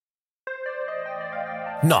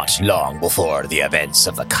Not long before the events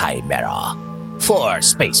of the Chimera, 4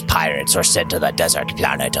 space pirates were sent to the desert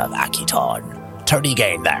planet of Akiton to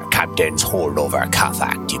regain their captain's hold over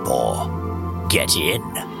Kafak Depot. Get in,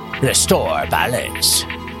 restore balance,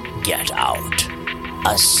 get out.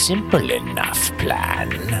 A simple enough plan.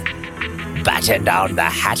 Batten down the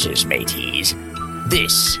hatches, mateys.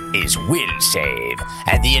 This is Will Save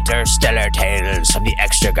and the Interstellar Tales from the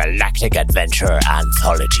Extragalactic Adventure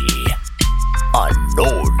Anthology.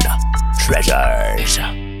 Unknown Treasures.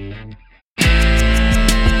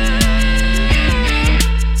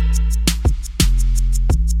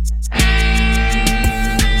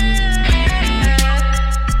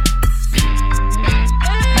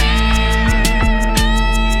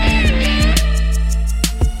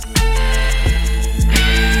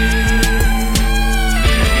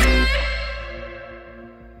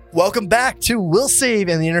 Welcome back to Will Save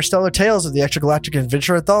and the Interstellar Tales of the Extragalactic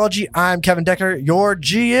Adventure Anthology. I'm Kevin Decker, your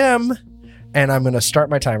GM, and I'm going to start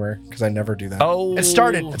my timer because I never do that. Oh, it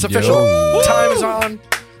started. It's official. Time is on.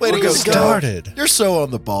 Way to go, started. You're so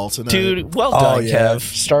on the ball tonight. Dude, well done, yeah.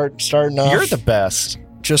 Kev. Starting off. You're the best.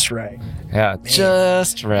 Just right. Yeah,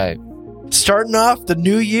 just right. Starting off the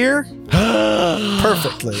new year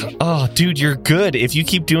perfectly. Oh, dude, you're good. If you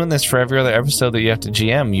keep doing this for every other episode that you have to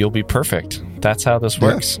GM, you'll be perfect. That's how this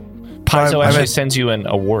works. Paizo actually sends you an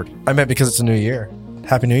award. I meant because it's a new year.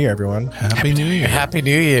 Happy New Year, everyone. Happy New Year. Happy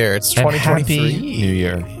New Year. It's 2023. Happy New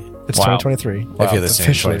Year. It's Wow. 2023. If you're listening,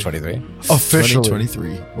 Officially. 2023. Officially.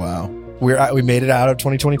 2023. Wow. We made it out of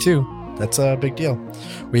 2022. That's a big deal.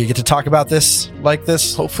 We get to talk about this like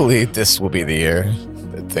this. Hopefully, this will be the year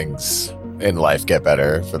that things in life get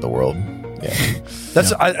better for the world. Yeah.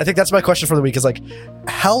 I think that's my question for the week is like,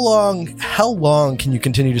 how long can you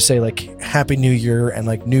continue to say like Happy New Year and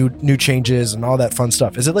like new changes and all that fun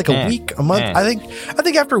stuff? Is it like a week, a month? I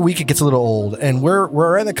think after a week it gets a little old, and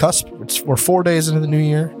we're at the cusp. We're 4 days into the new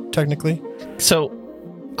year technically. So,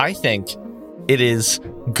 I think it is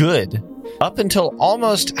good up until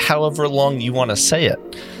almost however long you want to say it,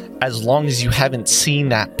 as long as you haven't seen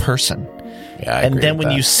that person. Yeah, I and agree then with when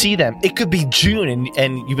that. you see them, it could be June,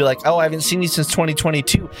 and you'd be like, "Oh, I haven't seen you since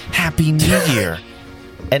 2022. Happy New Year!"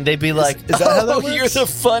 And they'd be like, is that how that "Oh, works? you're the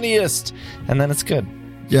funniest!" And then it's good.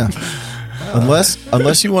 Yeah.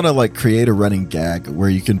 Unless you want to like create a running gag where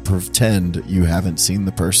you can pretend you haven't seen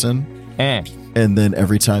the person, and then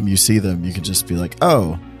every time you see them, you can just be like,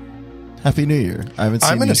 "Oh, Happy New Year! I haven't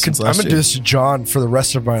seen you since I'm last gonna year." do this to John for the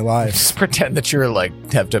rest of my life. Just pretend that you're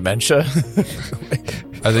like have dementia.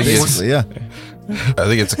 I think Basically, yeah. I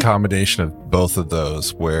think it's a combination of both of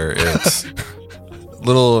those, where it's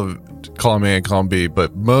little of column A and column B,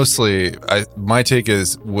 but mostly my take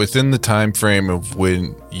is within the time frame of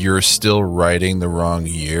when you're still writing the wrong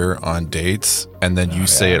year on dates, and then you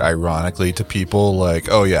say it ironically to people like,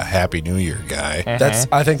 "Oh yeah, Happy New Year, guy." I think that's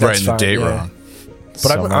Writing fine. the date yeah. wrong.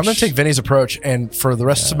 But I'm going to take Vinny's approach, and for the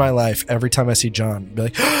rest of my life, every time I see John, be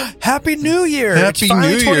like, "Happy New Year! Happy It's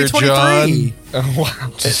finally New Year, 2023." Wow.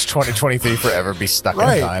 Just 2023 forever be stuck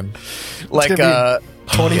Right. in time. Like gonna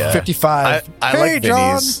be 2055. I Hey, like John.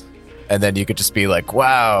 Vinny's, and then you could just be like,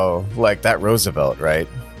 "Wow, like that Roosevelt, right?"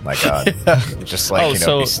 My God, just like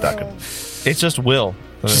so- be stuck in. It's just Will.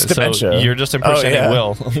 Just So dementia. you're just impersonating yeah.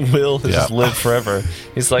 Will. Will has just lived forever.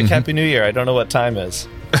 He's like, "Happy New Year! I don't know what time is.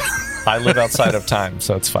 I live outside of time,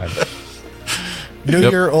 so it's fine." New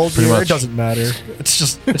Yep, Year, old pretty year, much. it doesn't matter. It's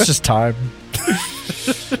just time.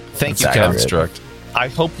 Thank you, That's Kevin. Construct. I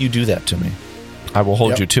hope you do that to me. I will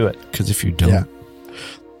hold Yep. you to it, because if you don't, Yeah.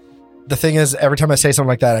 The thing is, every time I say something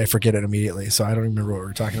like that, I forget it immediately, so I don't even remember what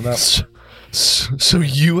we're talking about. So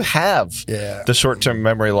you have Yeah. the short-term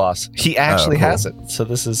memory loss. He actually cool. has it. So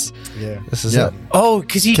this is Yeah. it. Oh,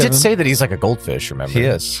 because he Kevin? did say that he's like a goldfish. Remember? He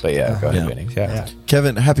is. But yeah, go ahead, Yeah. Vinny. Yeah.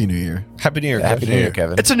 Kevin, Happy New Year. Happy New Year. Happy New Year,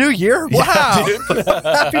 Kevin. It's a new year? Wow.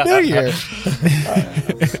 Happy New Year.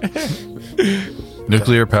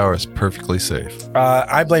 Nuclear power is perfectly safe.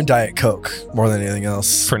 I blame Diet Coke more than anything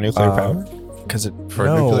else. For nuclear power? Because it For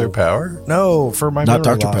nuclear power? No, for my Not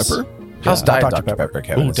memory Dr. loss. Pepper? How's Yeah, Diet Dr. Dr. Pepper. Pepper,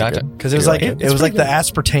 Kevin? Ooh, Is it Dr. good? Because it was You like it? it was like the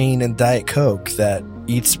aspartame in Diet Coke that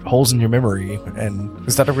eats holes in your memory, and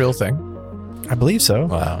Is that a real thing? I believe so.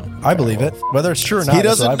 Wow. I believe it. Whether it's true or not, He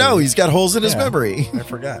that's what doesn't I know. believe. He's got holes in his Yeah. memory. I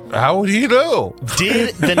forgot. How would he know?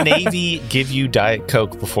 Did the Navy give you Diet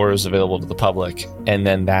Coke before it was available to the public? And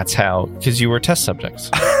then that's how, because you were test subjects.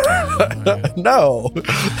 No.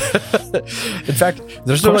 In fact,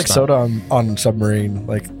 there's no course like not. soda on submarine.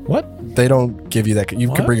 Like What? they don't give you that. You can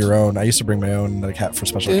What? bring your own. I used to bring my own like hat for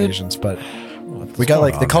special Dude. occasions, but we got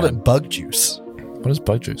like they called it bug juice. What is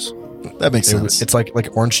bug juice? That makes sense. It's like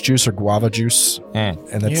orange juice or guava juice, and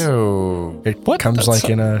that's it comes like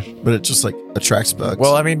in a. But it just like attracts bugs.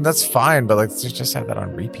 Well, I mean that's fine, but like just have that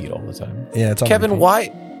on repeat all the time. Yeah, it's on Kevin, repeat.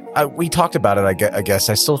 why? We talked about it. I guess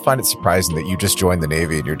I still find it surprising that you just joined the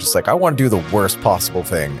Navy and you're just like, I want to do the worst possible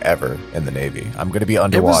thing ever in the Navy. I'm going to be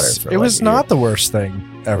underwater. It was not the worst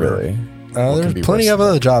thing ever. Really. There's plenty of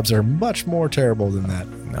other jobs that are much more terrible than that.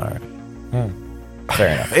 All right.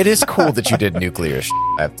 Fair enough. It is cool that you did nuclear.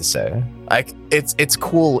 I have to say, it's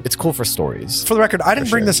cool. It's cool for stories. For the record, I didn't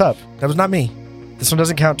bring this up. That was not me. This one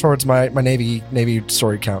doesn't count towards my Navy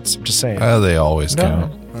story counts. I'm just saying. They always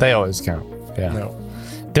count. They always count. Yeah. No.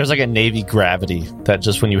 There's like a Navy gravity that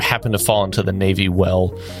just when you happen to fall into the Navy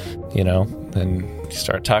well, then you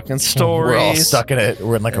start talking stories. We're all stuck in it.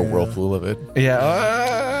 We're in like a whirlpool of it.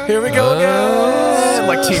 Yeah. Here we go again.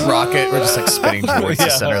 Like Team Rocket. We're just like spinning towards the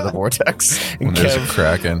center of the vortex. When there's a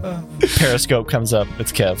Kraken. Periscope comes up.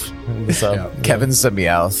 It's Kev. What's up? Kevin's a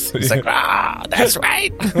Meowth. He's like, that's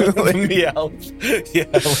right. Meowth. Yeah,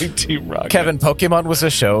 like Team Rocket. Kevin, Pokemon was a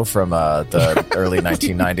show from the early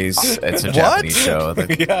 1990s. It's a Japanese show.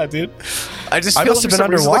 Yeah, dude. I just I feel must have for been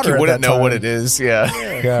some reason underwater like you at wouldn't that know time. what it is. Yeah.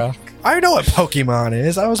 Yeah. I know what Pokemon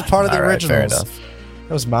is. I was a part of the All right, fair originals. enough.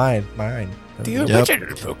 That was mine. The Yep. original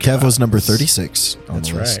Pokemon. Kev was number 36 on That's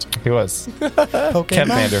the list. He was. Pokemon. Kev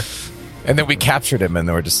Mander. And then we captured him, and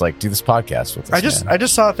they were just like, "Do this podcast with us." I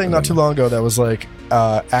just saw a thing not too long ago that was like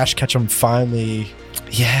Ash Ketchum finally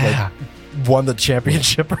won the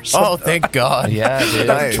championship or something. Oh, thank God! Yeah, dude.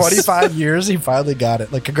 Nice. 25 years, he finally got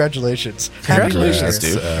it. Like, congratulations. Congratulations,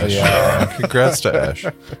 Happy New Year. dude. Yeah. Congrats to Ash.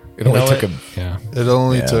 It only took him Yeah. It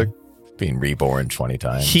only Yeah. took. being reborn 20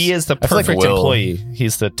 times. He is the I feel like perfect Will- employee.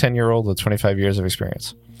 He's the 10-year-old with 25 years of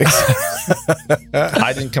experience.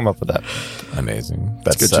 I didn't come up with that. Amazing.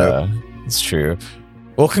 That's good joke. It's true.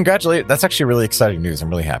 Well, congratulate. That's actually really exciting news. I'm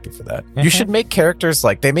really happy for that. You should make characters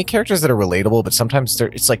they make characters that are relatable, but sometimes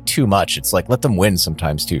it's like too much. It's like let them win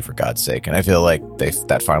sometimes too, for God's sake. And I feel like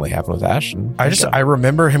that finally happened with Ash. And I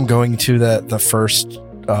remember him going to the first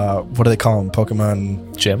what do they call him?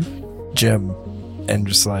 Pokemon gym, and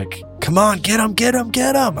just like, come on, get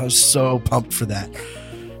him. I was so pumped for that.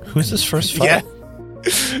 Who's his first fight?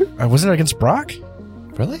 Yeah. Wasn't it against Brock?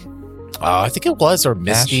 Really? I think it was, or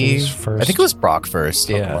Misty. Ash's first. I think it was Brock first.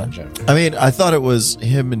 Yeah. Pokemon Gym. I mean, I thought it was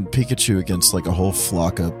him and Pikachu against like a whole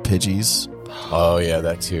flock of Pidgeys. Oh yeah,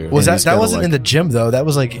 that too. Was And that he's gotta, wasn't like- in the gym though? That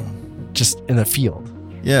was like just in the field.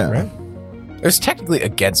 Yeah. Right? It was technically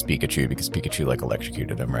against Pikachu because Pikachu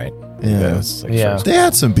electrocuted him, right? Yeah. It was, Yeah. first- They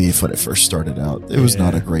had some beef when it first started out. It was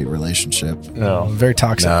not Yeah. a great relationship. No. Very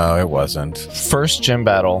toxic. No, it wasn't. First gym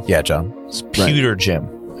battle. Yeah, John. It's Pewter Gym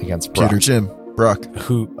against Brock. Peter Jim, Brock.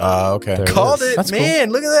 Who? Okay. There Called is. it, That's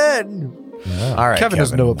man. Look at that. All right, Kevin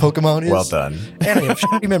doesn't know what Pokemon is. Well done. And I have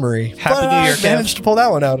shitty memory. Happy But New Year, I managed to pull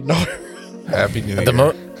that one out of nowhere. Happy New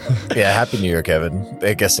Year. Yeah, Happy New Year, Kevin.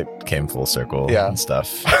 I guess it came full circle Yeah. and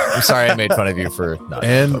stuff. I'm sorry I made fun of you for not.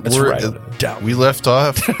 And That's we're, right. we left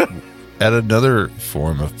off at another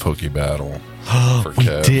form of Pokebattle for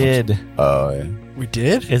Kev. Did. Oh, yeah. We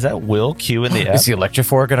did? Is that Will Q in the Is F? the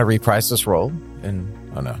Electrophore going to reprise this role? Oh,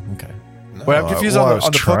 no. Okay. Wait, I'm confused Well, on I the- was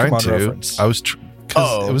on the trying Pokemon to. reference. I was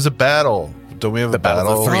because it was a battle. Don't we have The a battle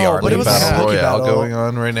battle? of the three Oh, armies. but it was a battle Poke royale battle. going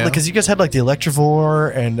on right now. Because you guys had like the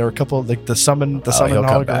Electrovore, and there were a couple like the summon he'll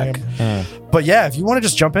come back. hologram. But yeah, if you want to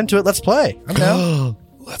just jump into it, let's play. I'm down.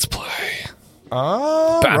 Let's play.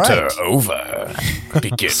 All Batter right. over.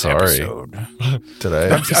 Begin Sorry. episode. Did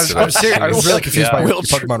I? I was really confused by your We'll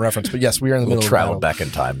Pokemon reference, but yes, we are in the We'll middle travel of the back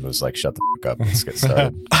in time. It was like, shut the fuck up. Let's get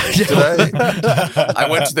started. Did I? I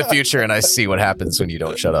went to the future and I see what happens when you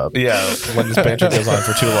don't shut up. Yeah, when this banter goes on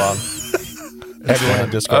for too long. Everyone in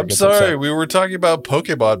Discord I'm gets sorry. upset. We were talking about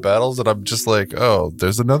Pokemon battles, and I'm just like, oh,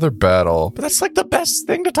 there's another battle. But that's like the best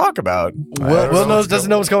thing to talk about. Will doesn't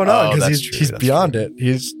know what's going on Oh, because that's he's true, he's that's beyond it.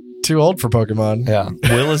 He's too old for Pokemon. Yeah.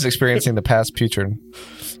 Will is experiencing the past future.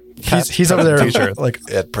 He's over there Future. like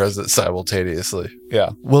At present, simultaneously. Yeah.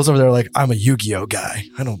 Will's over there like, I'm a Yu-Gi-Oh guy.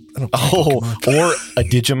 I don't play Pokemon. Or a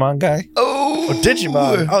Digimon guy. Oh,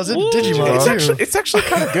 Digimon. I was in Digimon too. It's actually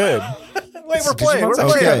kind of good. Wait, we're playing. We're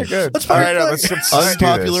Digimon's playing. actually good. Let's All play. right, let's do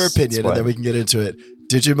Unpopular this. opinion, and Let's then we can get into it.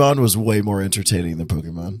 Digimon was way more entertaining than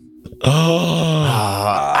Pokemon.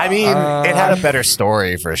 I mean, it had a better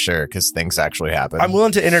story for sure because things actually happened. I'm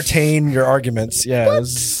willing to entertain your arguments.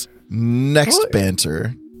 Yes. Next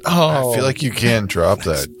banter. I feel like you can drop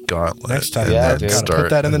that gauntlet. Next time. and Yeah, then dude. start Put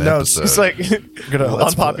that in the an notes. episode. It's like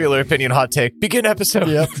Let's unpopular opinion, hot take. Begin episode.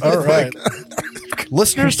 Yep. All right.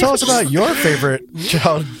 Listeners, tell us about your favorite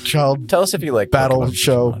child Tell us if you like battle Pokemon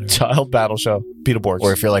show. Digimon, Child battle show. Beetleborgs.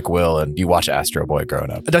 or if you're like Will and you watch Astro Boy growing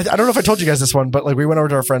up. I don't know if I told you guys this one, but like we went over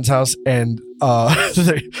to our friend's house and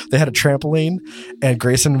they had a trampoline, and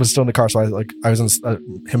Grayson was still in the car, so I was in,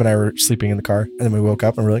 him and I were sleeping in the car, and then we woke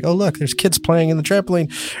up and we're like, oh look, there's kids playing in the trampoline,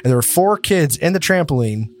 and there were 4 kids in the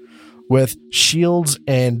trampoline with shields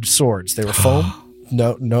and swords. They were foam.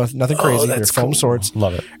 No, nothing crazy. They're foam swords.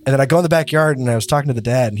 Love it. And then I go in the backyard and I was talking to the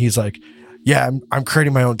dad, and he's like, "Yeah, I'm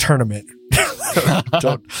creating my own tournament." It's like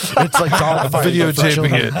dog fight,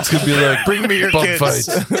 Videotaping it. It's gonna be like Bring me your bug kids. fights.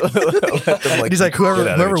 And he's like, whoever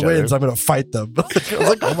wins, I'm going to fight them. I was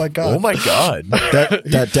like, oh my God. Oh my god!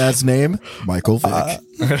 That dad's name, Michael Vick.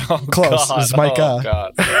 Close. It's Micah.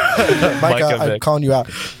 God. Micah, Micah I'm Vick. calling you out.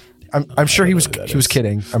 I'm sure he was is.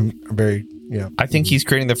 kidding. I'm very, I think he's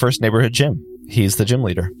creating the first neighborhood gym. He's the gym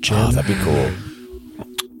leader. Oh, that'd be cool.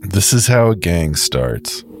 This is how a gang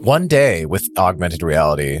starts. One day with augmented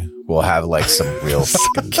reality, we'll have like some real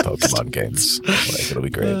fucking Pokemon games. Like, it'll be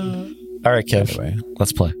great. All right, Kev. Anyway,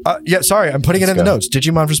 Let's play. Yeah, sorry. I'm putting it in the go. notes.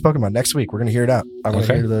 Digimon vs. Pokemon next week. We're going to hear it out. I want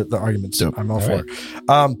to Okay. hear the arguments. Dope. I'm all for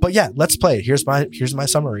it. But yeah, let's play. Here's my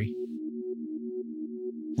summary.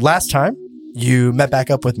 Last time, you met back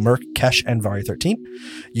up with Merc, Kesh, and Vari 13.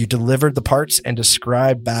 You delivered the parts and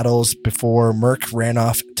described battles before Merc ran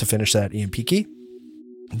off to finish that EMP key.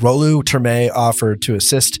 Rolu Terme offered to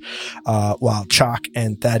assist, while Chalk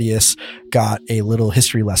and Thaddeus got a little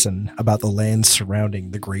history lesson about the lands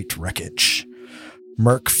surrounding the Great Wreckage.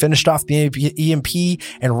 Merc finished off the EMP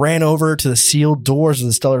and ran over to the sealed doors of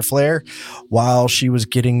the Stellar Flare. While she was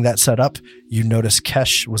getting that set up, you noticed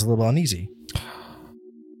Kesh was a little uneasy.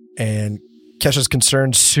 And Kesh's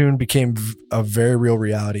concerns soon became a very real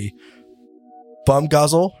reality. Bum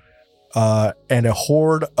Guzzle and a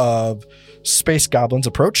horde of space goblins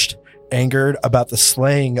approached, angered about the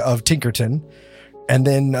slaying of Tinkerton. And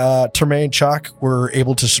then Terme and Chalk were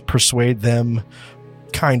able to persuade them,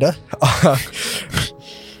 kinda,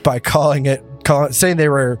 by saying they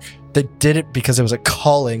did it because it was a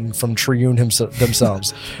calling from Triune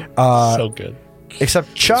themselves. So good.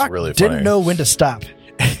 Except Chalk really didn't funny. know when to stop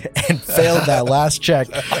and failed that last check.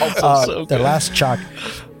 so That good. last chalk.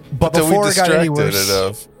 But Until before we it got any distracted worse,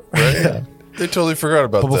 enough, right? They totally forgot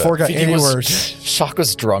about but before it that. got any worse, Shock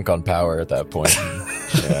was drunk on power at that point.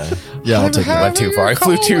 Yeah, Yeah, I'll take he it. went too far. He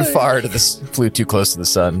flew too far flew too close to the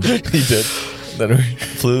sun. He did. Then we-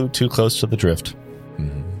 Flew too close to the drift.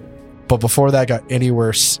 but before that got any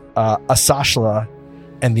worse, Asashla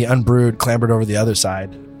and the Unbrood clambered over the other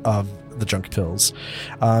side of the junk pills.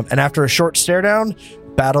 And after a short stare down,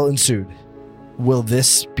 battle ensued. Will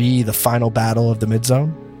this be the final battle of the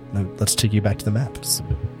mid-zone? Now, let's take you back to the map.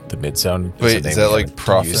 the mid zone. Wait, is that like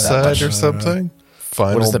prophesied or something?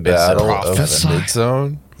 Final What is the mid-zone? battle of the Prophesied? mid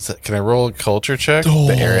zone? Can I roll a culture check?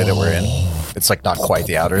 The area that we're in. It's like not quite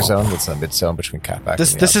the outer zone. It's the mid zone between Catback.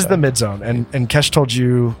 This and the is the outside. mid-zone, and Kesh told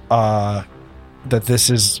you that this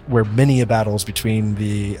is where many battles between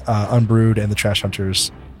the Unbrood and the Trash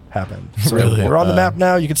Hunters happen. So Really? we're on the map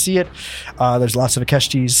now. You can see it. There's lots of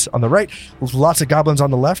Akeshtis on the right, lots of goblins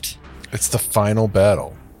on the left. It's the final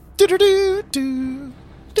battle. Of the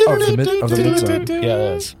mid-zone. Yeah,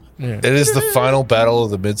 it is. It is the final battle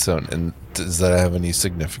of the mid zone. And does that have any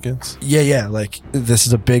significance? Yeah. Like this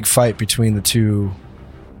is a big fight between the two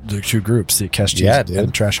groups, the Akeshtis Yeah, dude. and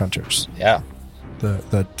the Trash Hunters. Yeah.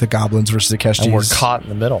 The goblins versus the Akeshtis. And we're caught in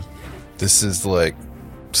the middle. This is like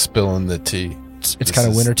spilling the tea. It's kind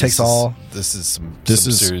of winner takes all. This is some This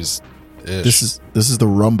is- serious. This is the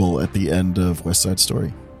rumble at the end of West Side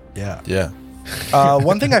Story. Yeah. Yeah.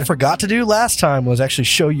 One thing I forgot to do last time was actually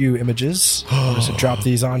show you images. I'm just gonna drop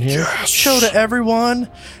these on here. Show to everyone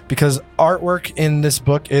because artwork in this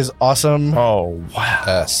book is awesome. Oh, wow.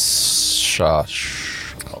 Shosh.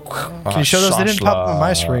 Can you show those? They didn't pop up on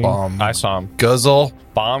my screen. I saw him. Guzzle.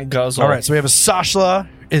 Bomb guzzle. All right, so we have a Sashla.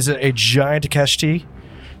 Is it a giant Akeshti?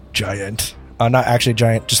 Giant. Not actually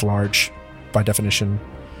giant, just large by definition.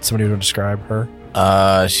 Somebody would describe her.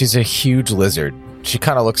 She's a huge lizard. She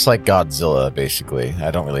kind of looks like Godzilla, basically.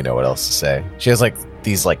 I don't really know what else to say. She has like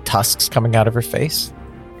these like tusks coming out of her face.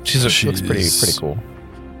 She looks pretty cool.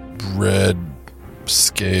 Red,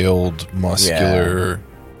 scaled, muscular,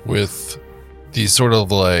 with these sort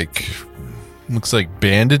of like looks like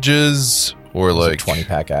bandages or like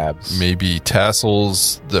 20-pack abs. maybe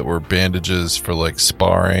tassels that were bandages for like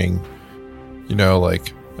sparring,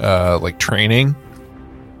 like training,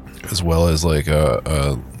 as well as like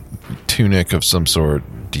a tunic of some sort,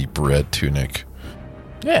 deep red tunic,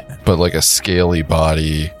 Yeah. but like a scaly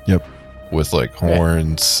body. Yep. With like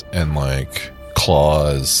horns and like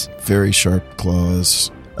claws. Very sharp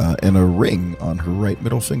claws, and a ring on her right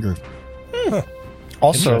middle finger.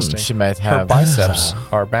 Also, Interesting. She might her have biceps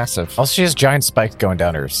are massive. Also, she has giant spikes going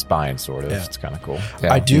down her spine, sort of. Yeah. It's kind of cool.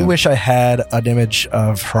 Yeah. I do Yeah. wish I had an image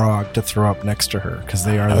of Hrog to throw up next to her because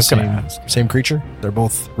they are the was gonna same creature. They're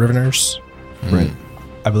both Riveners. Right.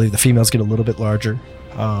 I believe the females get a little bit larger.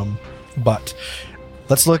 But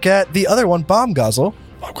let's look at the other one, Bomb Guzzle.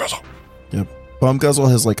 Yep. Bomb Guzzle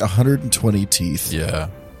has like 120 teeth. Yeah.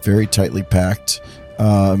 Very tightly packed.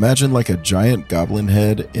 Imagine like a giant goblin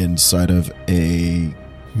head inside of a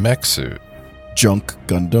Mech suit. junk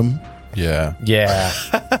Gundam. Yeah. Yeah.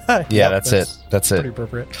 Yeah, that's it. That's Pretty it.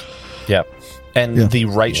 appropriate. Yep. And Yeah. the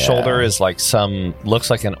right Yeah. shoulder is like looks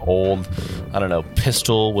like an old, I don't know,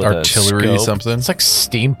 pistol with Artillery a scope. something. It's like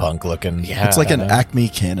steampunk looking. Yeah. It's like I an don't know. Acme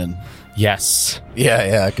cannon. Yes.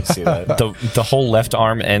 Yeah, I can see that. The whole left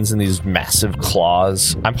arm ends in these massive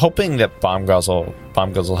claws. I'm hoping that Bomb Guzzle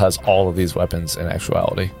has all of these weapons in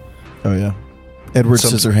actuality. Oh yeah. Edward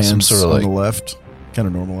Some Scissorhands sort of on like- the left. Kind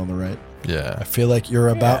of normal on the right. Yeah. I feel like you're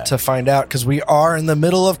about to find out because we are in the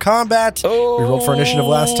middle of combat. Oh, We rolled for initiative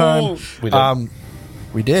last time.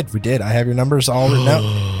 We did. We did. I have your numbers all written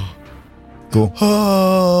out. Cool.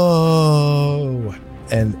 Oh,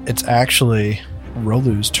 and it's actually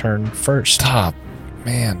Rolu's turn first. Stop.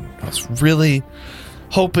 Man, I was really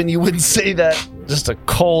hoping you wouldn't say that. Just a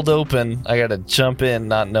cold open. I got to jump in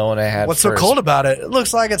not knowing I had What's so first. cold about it? It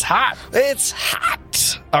looks like it's hot. It's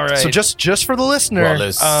hot. All right. So just for the listener, Well,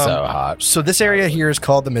 it's so hot. So this area here is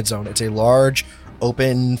called the Midzone. It's a large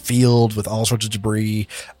open field with all sorts of debris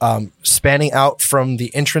spanning out from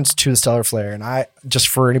the entrance to the stellar flare. And I, just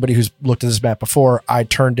for anybody who's looked at this map before, I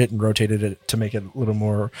turned it and rotated it to make it a little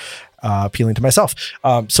more appealing to myself.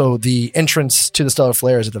 So the entrance to the stellar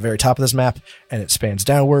flare is at the very top of this map, and it spans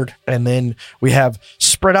downward. And then we have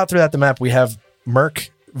spread out throughout the map, we have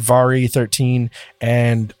Merc, Vari 13,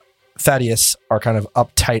 and Thaddeus are kind of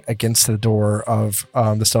uptight against the door of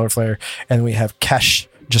the stellar flare. And we have Kesh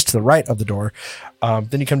just to the right of the door.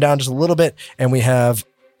 Then you come down just a little bit, and we have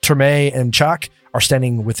Terme and Chak are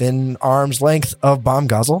standing within arm's length of Bomb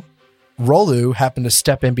Guzzle. Rolu happened to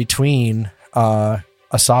step in between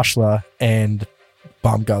Asashla and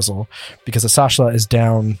Bomb Guzzle because Asashla is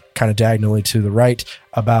down kind of diagonally to the right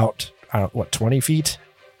about 20 feet.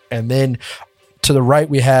 And then to the right,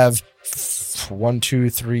 we have 1, 2,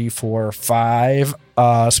 3, 4, 5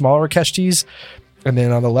 smaller Keshtis. And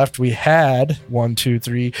then on the left, we had 1, 2,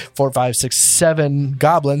 3, 4, 5, 6, 7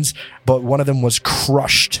 goblins, but one of them was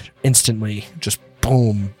crushed instantly, just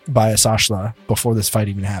boom, by Asashla before this fight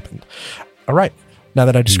even happened. All right. Now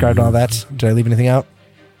that I described all that, did I leave anything out?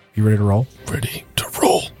 You ready to roll? ready to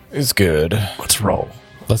roll. It's good. Let's roll.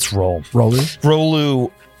 Let's roll. Rolu?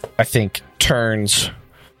 Rolu, I think, turns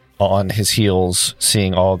on his heels,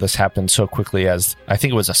 seeing all this happen so quickly, as I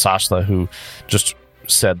think it was Asashla who just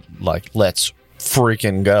said, like, let's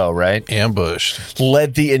freaking go, right? Ambushed.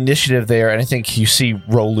 Led the initiative there, and I think you see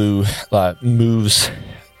Rolu moves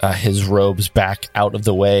his robes back out of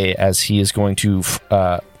the way as he is going to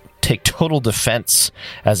take total defense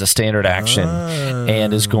as a standard action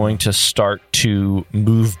and is going to start to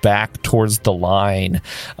move back towards the line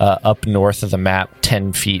up north of the map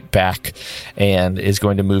 10 feet back, and is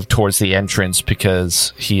going to move towards the entrance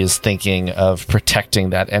because he is thinking of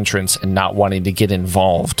protecting that entrance and not wanting to get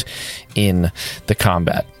involved in the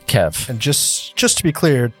combat. Kev. And just to be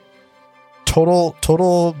clear,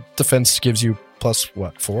 total defense gives you plus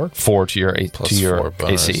what, 4? 4 to your Plus to your 4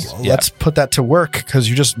 bonus. AC. Well, let's put that to work because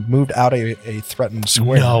you just moved out a threatened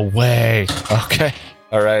square. No way. Okay.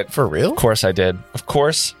 All right. For real? Of course I did. Of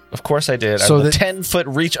course I did. So I'm the the- 10-foot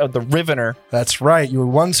reach of the Rivener. That's right. You were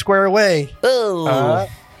 1 square away. Oh.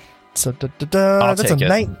 So I'll that's a take it.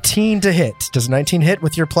 19 to hit. Does 19 hit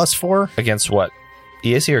with your plus 4? Against what?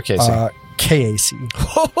 EAC or KC? KAC.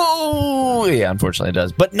 Oh, yeah, unfortunately it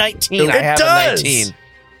does. But 19, I It have does! a 19.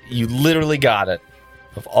 You literally got it.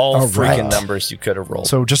 Of all All freaking right. numbers you could have rolled.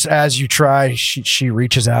 So just as you try, she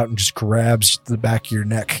reaches out and just grabs the back of your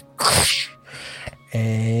neck.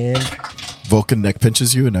 And Vulcan neck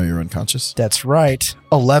pinches you, and now you're unconscious. that's right.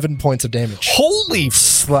 11 points of damage. Holy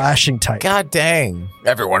Slashing tight. God dang.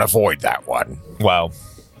 Everyone avoid that one. wow.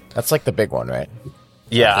 That's like the big one, right?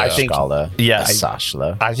 Yeah, I think Skala. yes.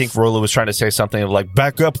 Sashla. I think Rolo was trying to say something like,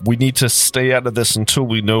 back up, we need to stay out of this until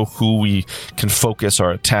we know who we can focus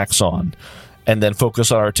our attacks on. And then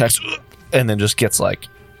focus on our attacks, and then just gets, like,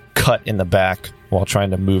 cut in the back while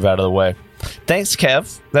trying to move out of the way. Thanks,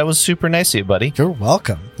 Kev. That was super nice of you, buddy. You're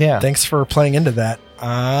welcome. Yeah. Thanks for playing into that.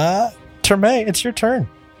 Terme, it's your turn.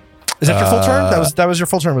 Is that your full turn? That was your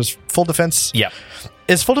full turn. Was full defense? Yep.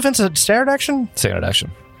 Is full defense a standard action? Standard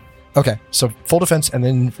action. Okay, so full defense and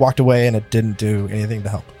then walked away and it didn't do anything to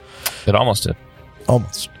help. It almost did.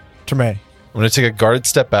 Almost. Tremaine. I'm going to take a guarded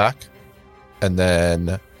step back, and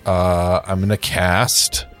then I'm going to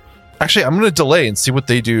cast. Actually, I'm going to delay and see what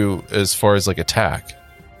they do as far as like attack.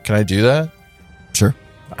 Can I do that? Sure.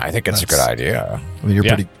 I think it's a good idea. I mean, you're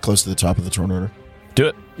Yeah. pretty close to the top of the turn order. Do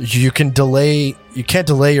it. You can delay. You can't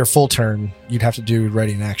delay your full turn. You'd have to do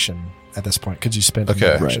ready in action at this point because you spent a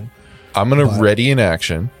Okay. move action. I'm going to But- ready in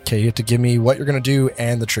action. Okay, you have to give me what you're going to do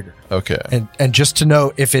and the trigger. Okay. And just to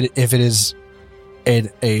know if it is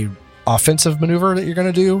a offensive maneuver that you're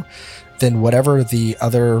going to do, then whatever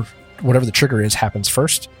the trigger is happens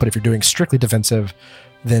first. But if you're doing strictly defensive,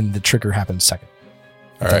 then the trigger happens second.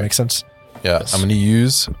 Does All that right. make sense? Yeah. Yes. I'm going to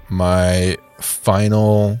use my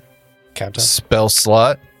final Countdown. spell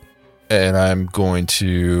slot, and I'm going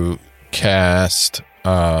to cast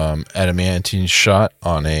adamantine shot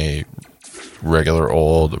on a regular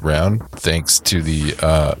old round. Thanks to the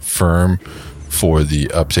firm for the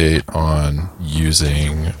update on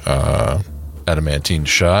using adamantine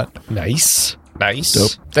shot. Nice. Nice.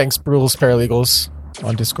 Dope. Thanks, Rules Paralegals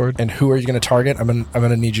on Discord. And who are you going to target? I'm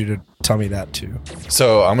gonna need you to tell me that too.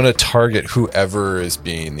 So I'm going to target whoever is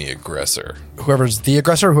being the aggressor. Whoever's the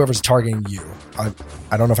aggressor, whoever's targeting you.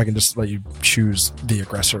 I don't know if I can just let you choose the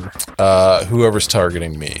aggressor. Whoever's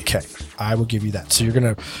targeting me. Okay, I will give you that. So you're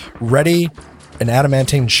gonna ready an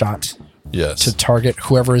adamantine shot Yes. to target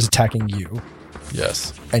whoever is attacking you,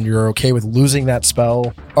 Yes. and you're okay with losing that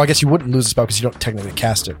spell. Oh, I guess you wouldn't lose the spell because you don't technically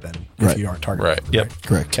cast it then if Right. you aren't targeting. Right. Yep.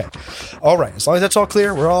 Correct. Okay. All right. As long as that's all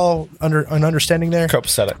clear, we're all under an understanding there. Cope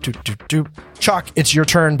said it. Chalk, it's your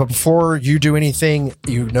turn, but before you do anything,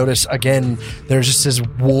 you notice again there's just this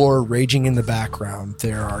war raging in the background.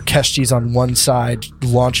 There are Keshtis on one side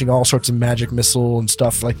launching all sorts of magic missile and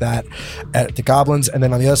stuff like that at the goblins, and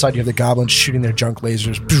then on the other side you have the goblins shooting their junk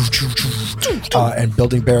lasers and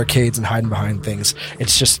building barricades and hiding behind things.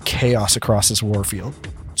 It's just chaos across this war field.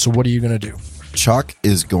 So what are you going to do? Chalk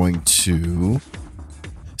is going to.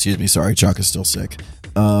 Excuse me. Sorry, Chalk is still sick.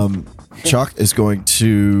 Chalk is going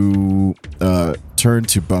to turn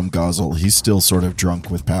to Bumgozzle. He's still sort of drunk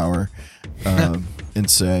with power, and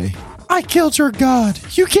say, "I killed your god.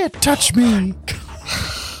 You can't touch me."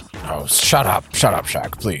 Oh, shut up,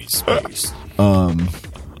 Shaq, please.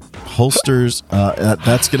 Holsters.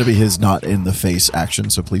 That's going to be his not in the face action.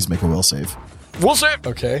 So please make a will save. We'll save.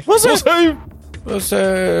 Okay. We'll save.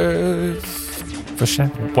 For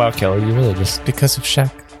Shaq. Wow, Kelly, you really just. Because of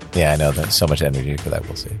Shaq. Yeah, I know. There's so much energy for that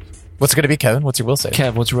will save. What's it going to be, Kevin? What's your will save?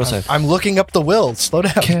 Kev, what's your will save? I'm looking up the will. Slow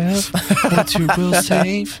down. Kev, what's your will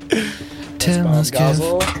save? Tell us,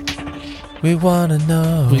 Kev. We want to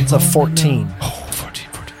know. It's a 14. Oh, 14.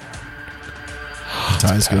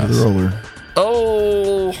 Ties go to the roller.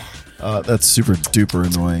 Oh. That's super duper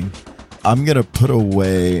annoying. I'm gonna put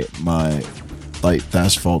away my light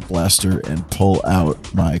asphalt blaster and pull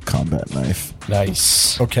out my combat knife.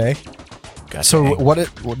 Nice. Okay. God So dang. what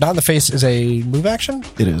not in the face is a move action,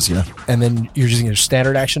 It is, yeah. and then you're using your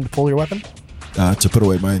standard action to pull your weapon. To put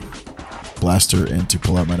away my blaster and to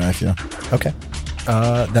pull out my knife, yeah. Okay.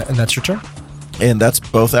 And that's your turn. And that's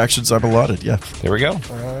both actions I'm allotted, yeah. There we go.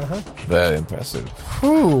 Very impressive.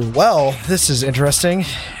 Ooh, well, this is interesting.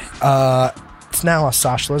 It's now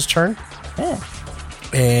Asashla's turn.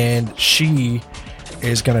 And she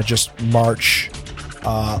is going to just march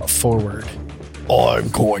forward. I'm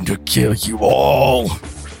going to kill you all.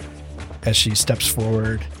 As she steps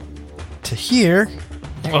forward to here.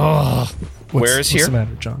 Oh. Where is What's here? the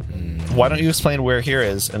matter, John? Why don't you explain where here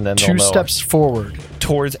is, and then they'll Two know. steps forward.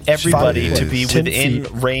 Towards everybody Five to be feet. 10 within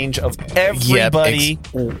feet. range of everybody.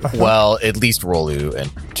 Well, at least Rolu and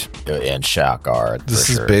Shaq are. This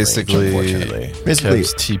for is sure basically unfortunately. Basically,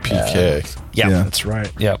 Kev's TPK. Yeah. Yeah. That's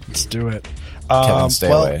right. Yeah. Let's do it. Kevin, stay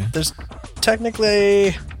well, away. there's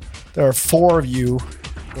technically there are 4 of you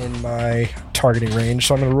in my targeting range,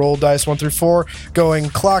 so I'm going to roll dice 1 through 4, going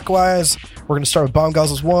clockwise. We're going to start with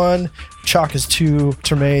Bombgozzles 1, Chalk is 2,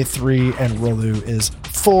 Terme 3, and Rolu is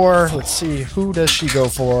 4. Let's see, who does she go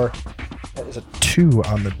for? That is a 2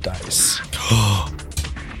 on the dice.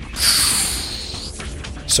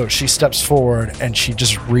 So she steps forward and she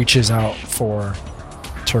just reaches out for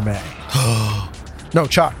Terme. No,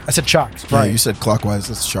 Chalk. I said Chalk. yeah, Right. you said clockwise,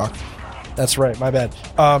 that's shock. That's right. My bad.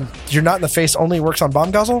 You're not in the face only works on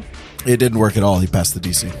Bombgozzle? It didn't work at all. He passed the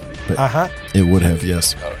DC. But Uh-huh. it would have,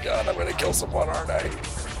 yes. Oh, God. I'm going to kill someone, aren't I?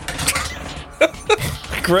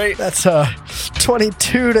 Great. That's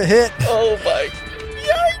 22 to hit. Oh my.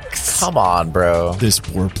 Yikes. Come on, bro. This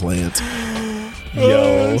poor plant.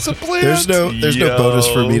 Yo. There's no bonus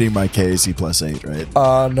for meeting my KAC +8,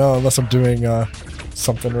 right? No, unless I'm doing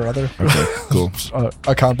something or other. Okay, cool.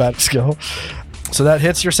 A combat skill. So that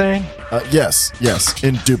hits, you're saying? Yes,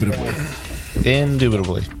 indubitably.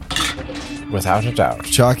 Indubitably. Without a doubt.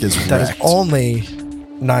 Chalk is That is wrecked. only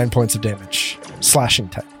 9 points of damage. Slashing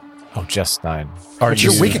type. Oh, just 9. Which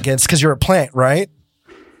you're weak against because you're a plant, right?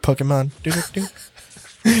 Pokemon.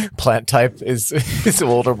 Plant type is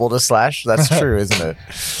vulnerable to slash. That's true, isn't it?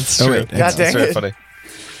 It's Oh, true. wait, God dang That's very it. funny.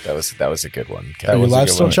 That was a good one. Are you was a alive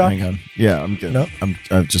good still, one. Chalk? Hang on. Yeah, I'm good. No?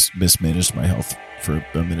 I've just mismanaged my health for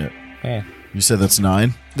a minute. Yeah. You said that's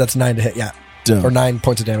 9? That's 9 to hit, yeah. Dumb. Or 9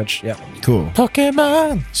 points of damage, yeah. Cool.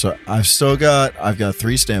 Pokemon. So I've got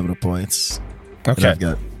 3 stamina points. Okay.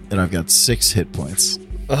 And I've got 6 hit points.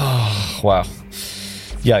 Wow.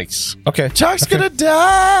 Yikes. Okay. Chalk's gonna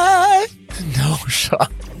die. No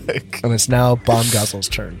shot. And it's now Bomb Guzzle's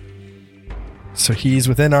turn. So he's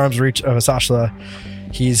within arm's reach of Asashla.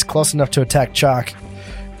 He's close enough to attack Chalk.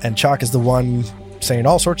 And Chalk is the one saying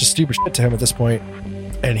all sorts of stupid shit to him at this point.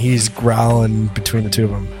 And he's growling between the two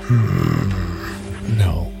of them.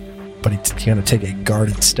 No. But he's going to take a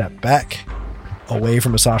guarded step back away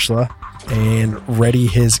from Asashla and ready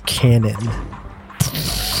his cannon.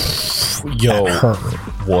 Yo. At her.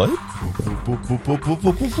 What?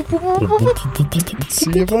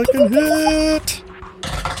 See if I can hit.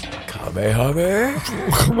 Kamehameha.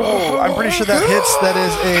 I'm pretty sure that hits. That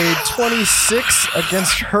is a 26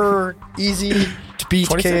 against her. Easy to beat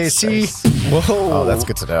 26, KAC. Whoa. Oh, that's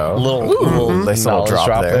good to know. Little Nice little knowledge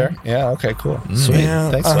drop there. Yeah, okay, cool. Sweet.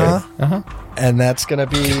 Yeah, Thanks, uh-huh. Sweet. And that's going to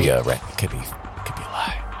Could be be a could be a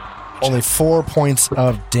lie. only 4 points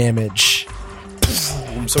of damage.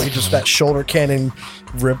 So he just, that shoulder cannon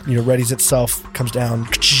readies itself, comes down.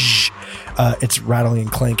 It's rattling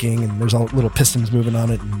and clanking, and there's all little pistons moving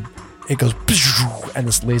on it, and it goes, and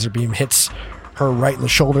this laser beam hits her right in the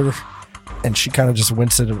shoulder, and she kind of just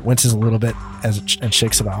winces a little bit and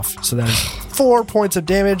shakes it off. So that is 4 points of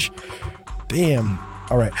damage. Bam.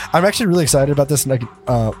 All right. I'm actually really excited about this. And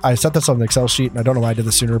I set this on the Excel sheet, and I don't know why I did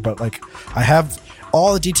this sooner, but like I have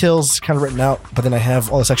all the details kind of written out, but then I have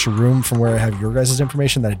all this extra room from where I have your guys'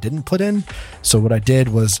 information that I didn't put in. So what I did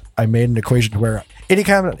was I made an equation to where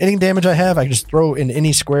any damage I have, I just throw in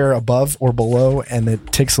any square above or below, and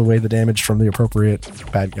it takes away the damage from the appropriate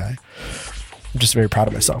bad guy. I'm just very proud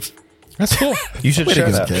of myself. That's cool. You should Way to share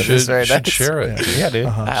go, that. kid. Should very nice. share it. Yeah, dude.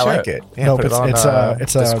 I like it. Yeah, No, put but it on,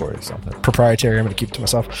 it's Discord or something. proprietary. I'm going to keep it to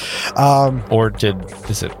myself. Or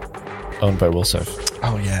is it owned by Wilsef?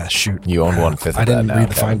 Oh yeah, shoot. You own 1/5. I didn't read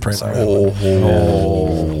the fine print. Sorry.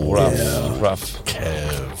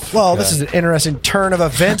 Rough. Well, this is an interesting turn of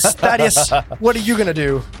events. Thaddeus, what are you going to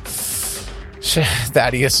do?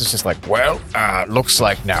 Thaddeus is just like, well, looks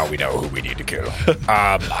like now we know who we need to kill.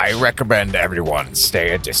 I recommend everyone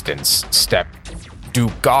stay a distance, do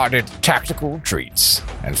guarded tactical retreats,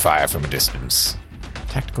 and fire from a distance.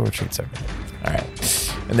 Tactical retreats, everything. All right.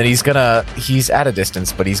 And then he's at a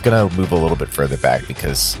distance, but he's gonna move a little bit further back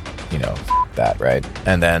because, that, right?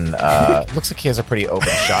 And then looks like he has a pretty open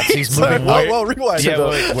shot. So he's moving. Well, rewind. Yeah,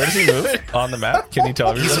 wait, where does he move on the map? Can you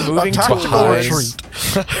tell me? He's moving Tactical behind retreat.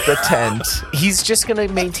 the tent. He's just going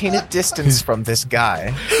to maintain a distance from this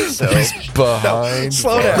guy. So Behind.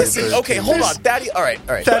 Slow down. listen, okay, hold on, Daddy. All right.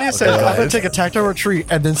 Thaddeus says, I'm going to take a tactical retreat,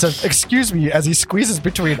 and then says, excuse me, as he squeezes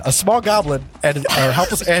between a small goblin and a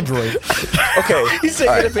helpless android. Okay, He's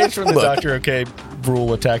taking all a page from the Look. Dr. OK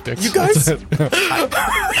rule of tactics. you guys.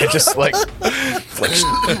 I just like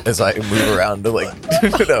as I move around to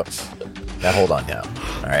no. Now hold on now.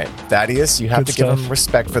 All right, Thaddeus, you have Good to give stuff. him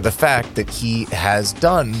respect for the fact that he has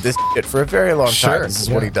done this shit for a very long time. Sure, This is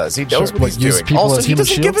what he does. He Sure. knows what Like, he's use doing. people Also, as he human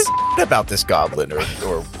doesn't give a shields? shit about this goblin or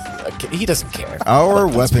he doesn't care. Our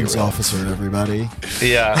Let's be weapons real. officer, everybody.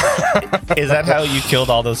 Yeah. Is that how you killed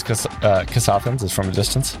all those Kasathans? Is from a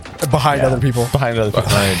distance? Behind other people. Behind other people.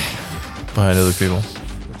 Behind other people.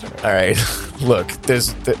 All right, look,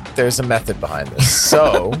 there's a method behind this.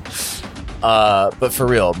 So, but for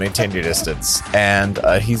real, maintain your distance, and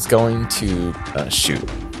he's going to shoot,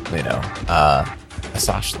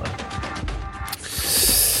 Asashla.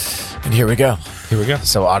 And here we go. Here we go.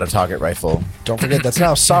 So auto target rifle. Don't forget, that's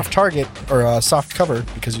now soft target or soft cover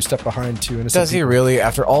because you step behind two innocent Does he people. really?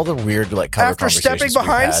 After all the weird cover After stepping conversations we've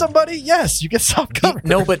behind had? somebody, yes, you get soft cover.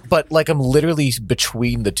 No, but I'm literally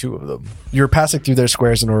between the two of them. You're passing through their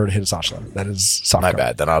squares in order to hit Asashla. That is soft My cover.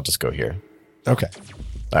 bad. Then I'll just go here. Okay.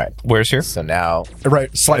 All right. Where's here? So now Right,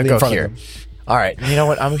 I'm slightly gonna in go front here. of them. All right, you know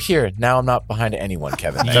what? I'm here now. I'm not behind anyone,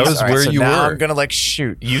 Kevin. That was All right, where so you now were. I'm gonna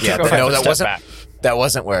shoot. You took a no, that step wasn't. back. That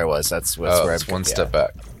wasn't where I was. That's where It's I one step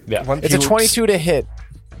back. Yeah. It's a 22 to hit.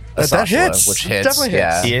 That Sashla, hits. Which It hits. definitely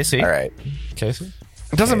hits. Yeah. EAC. All right. Casey?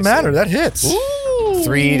 It doesn't Okay, matter. so- That hits.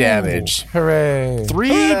 3 damage. Hooray. 3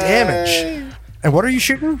 damage. And what are you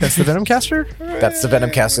shooting? That's the Venom Caster? That's the Venom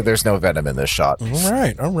caster. There's no venom in this shot. All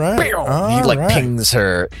right. He like pings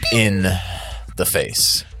her in the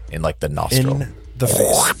face, in like the nostril. in the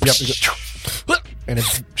face. Yep. And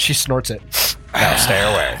she snorts it. Now stay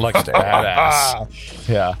away. Like a badass.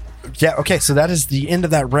 Yeah. Yeah, okay, so that is the end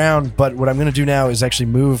of that round, but what I'm going to do now is actually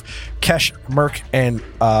move Kesh, Merc, and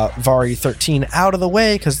Vari 13 out of the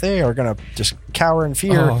way because they are going to just cower in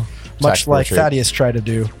fear, much Attack like retreat. Thaddeus tried to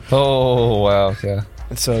do. Oh, wow. Yeah.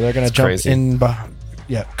 And so they're going to jump crazy. in.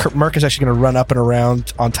 Merc is actually going to run up and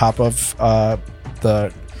around on top of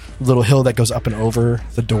the little hill that goes up and over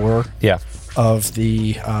the door Yeah. of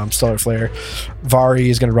the Stellar Flare.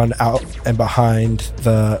 Vari is going to run out and behind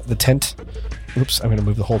the tent. Oops, I'm going to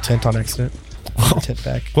move the whole tent on accident. Move the tent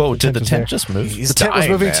back. Whoa, did the was tent there. just move? He's The tent was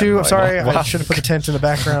dying, moving man. too. I'm Like, sorry. I wow. should have put the tent in the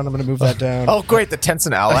background. I'm going to move that down. Oh, great. The tent's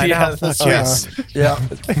an ally Yeah, now. that's Yes. Yeah.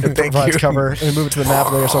 Thank Provides you. cover. And move it to the map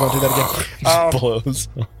layer so I don't do that again. Blows.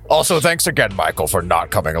 Also, thanks again, Michael, for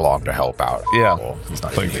not coming along to help out. Yeah. Well, he's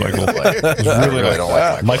not Thanks, gonna be Michael. able to play. I really don't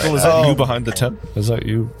like Michael, is that you behind the tent? Is that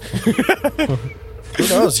you? Who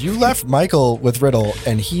knows? You left Michael with Riddle,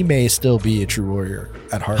 and he may still be a true warrior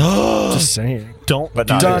at heart. Just saying. Don't, But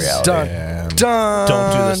not in Done. reality. Done. Yeah. Done.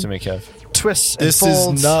 don't do this to me, Kev. Twists. And This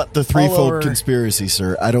folds is not the all threefold over. conspiracy,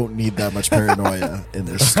 sir. I don't need that much paranoia in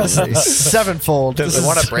this story. Sevenfold. This I is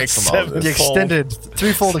want to break from all the this. extended,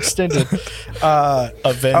 threefold extended. Avenged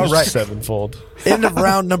All right. sevenfold. End of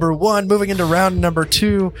round number 1. Moving into round number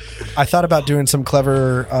 2. I thought about doing some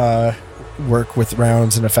clever work with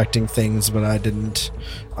rounds and affecting things, but I didn't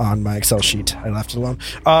on my Excel sheet. I left it alone.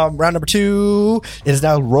 Round number 2 is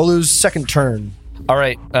now Rolu's second turn. All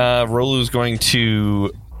right. Rolu's going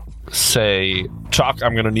to say, Chalk,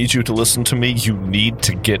 I'm going to need you to listen to me. You need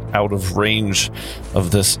to get out of range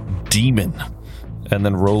of this demon. And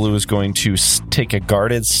then Rolu is going to take a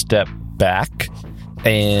guarded step back.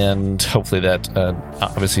 And hopefully that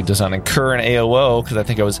obviously does not incur an AOO because I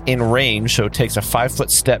think I was in range. So it takes a 5-foot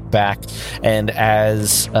step back. And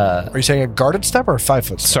as Are you saying a guarded step or a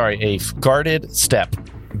 5-foot step? sorry, a guarded step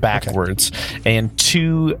backwards, and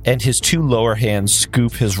his 2 lower hands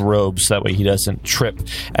scoop his robes that way he doesn't trip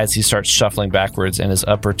as he starts shuffling backwards, and his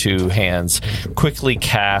upper 2 hands quickly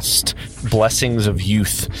cast Blessings of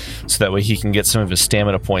Youth so that way he can get some of his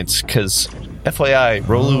stamina points, because FYI,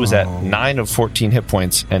 Rolu was at 9 of 14 hit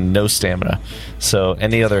points and no stamina, so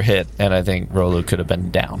any other hit and I think Rolu could have been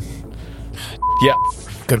down. Yeah.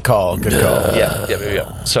 Good call. Good call.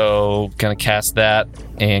 Yeah. So gonna cast that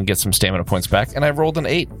and get some stamina points back, and I rolled an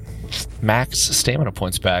 8. Max stamina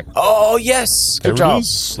points back. Oh, yes. Good job.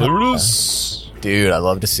 There it is. Dude, I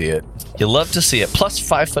love to see it. You love to see it. Plus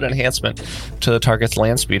 5-foot enhancement to the target's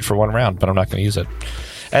land speed for 1 round, but I'm not going to use it.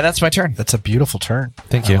 And that's my turn. That's a beautiful turn.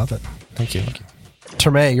 Thank I you. love it. Thank you.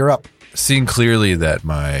 Terme, you're up. Seeing clearly that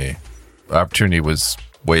my opportunity was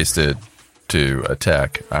wasted to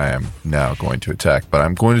attack, I am now going to attack, but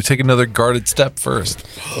I'm going to take another guarded step first.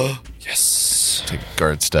 Yes. Take a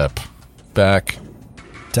guard step back.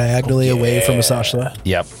 Diagonally away from Asashla.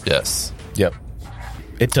 Yep. Yes. Yep.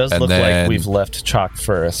 It does And look like then- we've left Chalk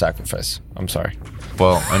for a sacrifice. I'm sorry.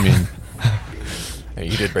 Well, I mean, Hey,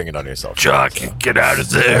 you did bring it on yourself. Jock, get out of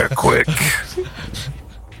there, quick.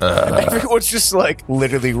 Everyone's just like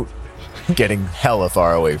literally getting hella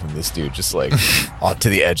far away from this dude, just like onto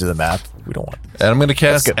the edge of the map. We don't want this. and I'm going to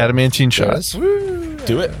cast good. Adamantine Shot.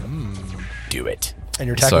 Do it. Do it. And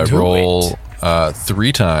you're So I attacking who? roll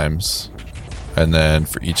 3 times, and then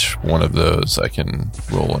for each one of those, I can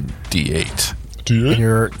roll a D8. And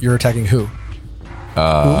you're attacking who?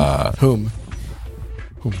 Whom?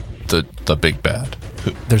 The big bad.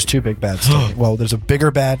 There's 2 big bads. Well, there's a bigger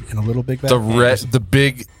bad and a little big bad.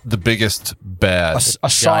 The biggest bad.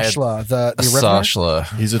 Asashla, the original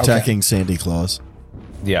Sashla. He's attacking Sandy Claus.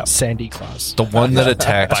 Yeah. Sandy Claus. The one that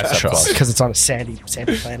attacked Chalk. Because it's on a sandy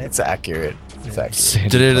planet. It's accurate. It's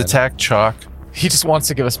accurate. Did it attack Chalk? He just wants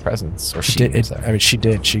to give us presents. Or She she did. I mean, she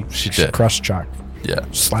did. She did. crushed Chalk, Yeah.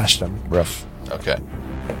 slashed him. Rough. Okay.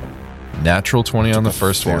 Natural 20 on the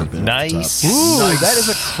first Fair one. bit off the Nice. top. Ooh, that is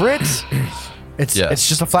a crit. It's Yes. it's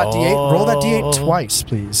just a flat D8. Roll that D8 twice,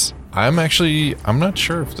 please. I'm not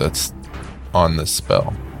sure if that's on this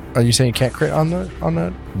spell. Are you saying you can't crit on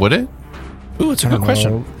the? Would it? Ooh, it's a I good don't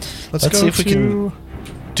question. know. Let's Let's go see if we to. can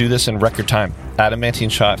do this in record time. Adamantine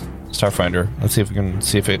Shot, Starfinder. Let's see if we can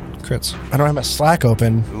see if it crits. I don't have my Slack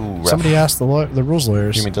open. rough. Somebody asked the rules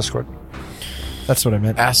lawyers. You mean Discord? That's what I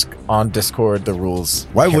meant. Ask on Discord the rules.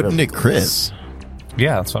 Why wouldn't it crit?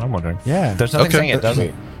 Yeah, that's what I'm wondering. Yeah. There's nothing Okay. saying it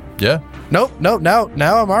doesn't. Yeah. Nope. Now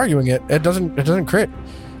I'm arguing it. It doesn't crit.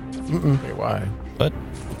 Wait, why? But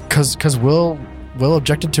Because Will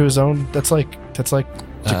objected to his own. That's like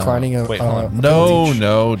declining a. wait, hold on.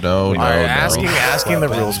 No. Asking the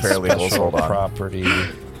rules paralegals. Hold on. Property.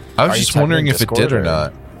 I Are was you just typing wondering in if it Discord did or or-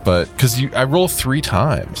 not. But because I roll 3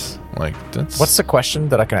 times. Like, that's. What's the question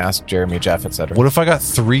that I can ask Jeremy, Jeff, etc.? What if I got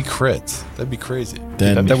 3 crits? That'd be crazy.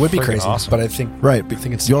 Then That would be Friggin' crazy, awesome. but I think right, I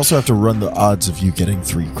think it's you also have to run the odds of you getting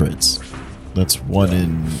 3 crits. That's 1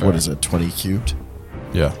 in what is it, 20 cubed?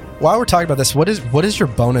 Yeah. while we're talking about this, what is your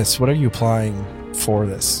bonus? What are you applying for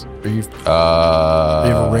this? Are you do you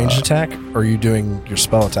have a ranged attack, or are you doing your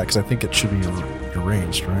spell attack? Because I think it should be your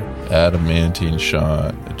ranged, right? Adamantine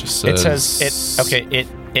shot. It just says. It says it. Okay,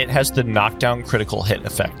 it has the knockdown critical hit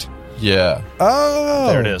effect. Yeah. Oh,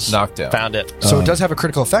 There it is. Knockdown. Found it. So it does have a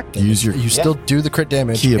critical effect. then. Use your- you still do the crit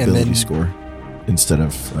damage, Key and ability then score instead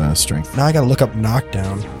of strength. now I got to look up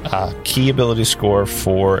knockdown. Key ability score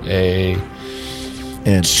for a.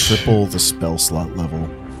 And triple the spell slot level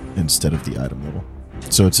instead of the item level.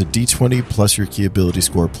 So it's a d20 plus your key ability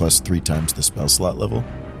score plus 3 times the spell slot level.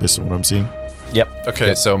 This is what I'm seeing. Yep.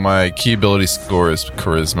 Okay, so my key ability score is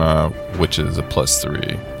charisma, which is a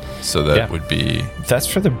 +3. So that Yeah. would be. That's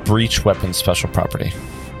for the breach weapon special property.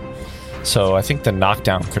 So I think the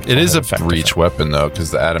knockdown critical It is hit a effect breach weapon, though,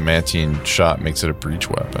 because the adamantine shot makes it a breach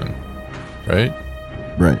weapon. Right?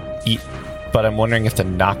 Right. But I'm wondering if the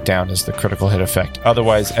knockdown is the critical hit effect.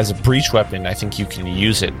 Otherwise, as a breach weapon, I think you can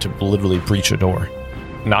use it to literally breach a door.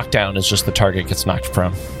 Knockdown is just the target gets knocked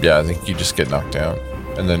prone. Yeah, I think you just get knocked down.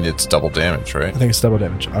 And then it's double damage, right? I think it's double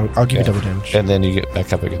damage. I'll give you double damage. And then you get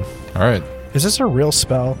back up again. All right. Is this a real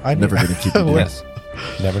spell? I Never gonna keep it down. Yes.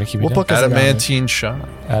 Never to keep you What down. book is it out of? Adamantine shot.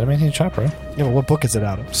 Adamantine chop, bro. Yeah, but what book is it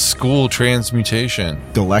out of? School transmutation.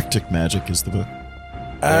 Galactic Magic is the book.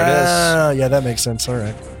 There it is. Yeah, that makes sense. All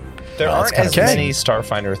right. There aren't kinda as cool. many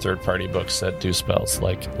Starfinder third-party books that do spells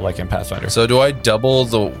like in Pathfinder. So do I double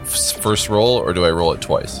the first roll, or do I roll it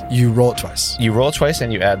twice? You roll it twice. You roll twice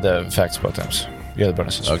and you add the effects both times. You add the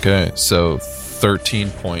bonuses. Okay, so 13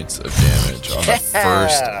 points of damage on the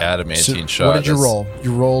first adamantine shot. What did you roll?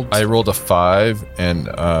 You rolled. I rolled a 5 and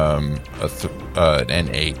an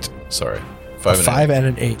 8. Sorry, 5 and 5 and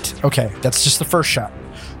an 8. Okay, that's just the first shot.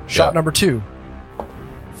 Shot Yeah. number 2,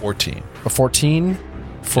 14. a 14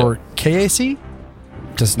 for KAC.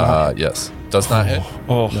 Does not. Yes, does not hit.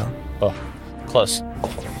 Oh, No. oh, close.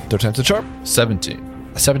 Third time's a charm. 17.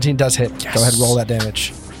 A 17 does hit. Go ahead and roll that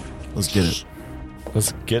damage. Let's get it.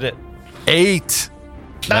 Let's get it. 8.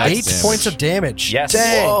 8 points of damage. Yes.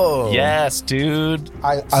 Dang. Whoa. Yes, dude.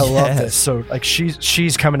 I love this. So like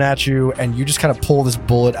she's coming at you, and you just kind of pull this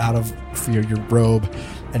bullet out of your robe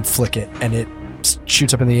and flick it, and it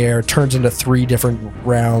shoots up in the air, turns into 3 different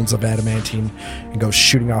rounds of adamantine, and goes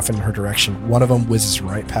shooting off in her direction. One of them whizzes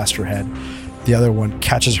right past her head. The other one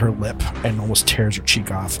catches her lip and almost tears her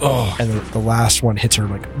cheek off. Oh. And the last one hits her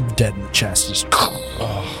like dead in the chest, just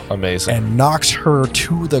Amazing. and knocks her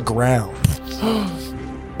to the ground.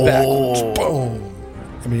 Backwards. Boom.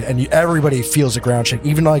 I mean, and everybody feels the ground shake.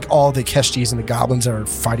 Even like all the Keshtis and the goblins that are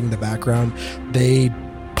fighting in the background, they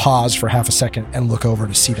pause for half a second and look over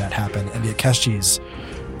to see that happen. And the Keshtis,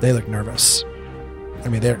 they look nervous. I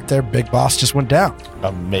mean, their big boss just went down,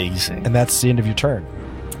 Amazing. and that's the end of your turn.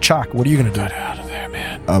 Chalk, what are you going to do? Get out of there,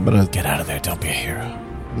 man. I'm gonna Get out of there. Don't be a hero.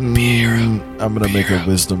 I'm gonna make a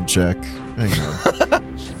wisdom check. Hang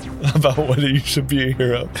on. About whether you should be a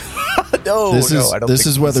hero. No, This I don't is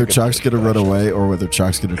think whether this Chalk's gonna run away or whether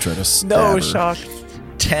Chalk's gonna try to stab No, her. shock.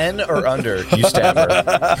 10 or under, you stab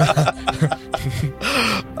her.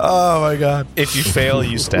 Oh my god! If you fail,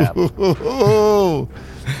 you stab. Oh,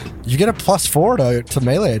 You get a +4 to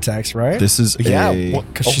melee attacks, right? this is Yeah, a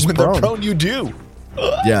Because she's when prone. they're prone, you do.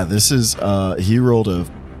 yeah. This is he rolled a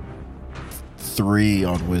 3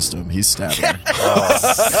 on wisdom. He's stabbing her.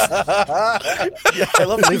 I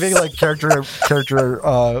love leaving like character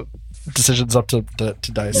decisions up to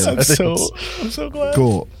dice. Yeah. I think I'm it's- so glad.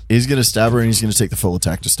 Cool. He's gonna stab her, and he's gonna take the full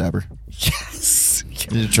attack to stab her. Yes.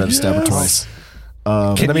 You need to try to stab her twice.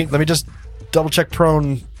 let me just double check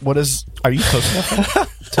prone. What is? Are you close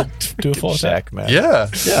enough to do a full attack? Shaq, man. Yeah.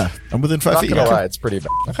 Yeah, I'm within 5 Not feet. gonna lie, it's pretty bad.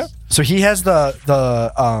 Okay. So he has the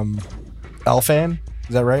Elfan.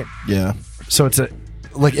 Is that right? Yeah. So it's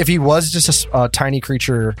like if he was just a tiny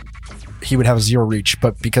creature, he would have a 0 reach.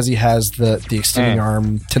 But because he has the extending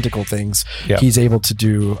arm tentacle things, Yeah. he's able to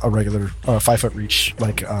do a regular 5-foot reach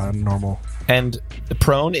like normal. And the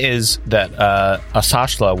prone is that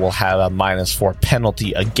Asashla will have a -4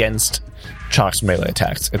 penalty against Chalk's melee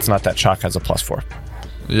attacks. It's not that Chalk has a +4.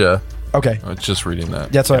 Yeah. Okay. I was just reading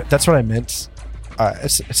that. That's what I meant.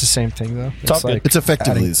 It's the same thing though. It's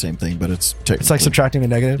effectively adding- the same thing, but it's It's like technically- subtracting a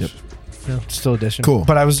negative. Yep. Yeah, it's still addition. Cool.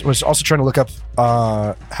 But I was also trying to look up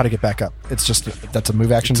how to get back up. It's just that's a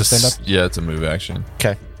move action to stand up. Yeah, it's a move action.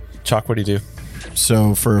 Okay. Chalk, what do you do?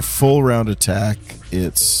 So for a full round attack,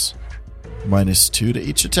 it's -2 to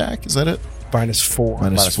each attack. Is that it? -4.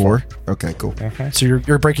 -4. Okay, cool. So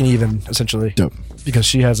you're breaking even essentially. Dope. Because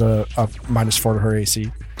she has a -4 to her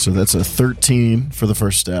AC. So that's a 13 for the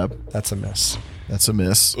first stab. That's a miss. That's a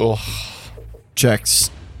miss. Jack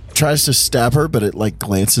tries to stab her, but it like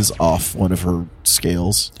glances off one of her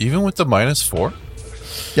scales. Even with the -4?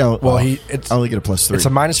 Yeah. Well, I it's only get a +3. it's a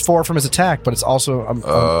 -4 from his attack, but it's also a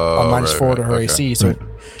 -4 to her right, AC. So Right.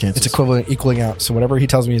 Cancels. it's equivalent out. So whatever he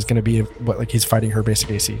tells me is going to be what like he's fighting her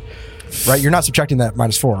basic AC. Right? You're not subtracting that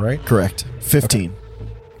 -4, right? Correct. 15.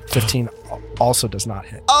 15 also does not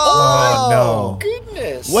hit. Oh, no.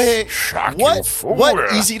 Goodness. Wait,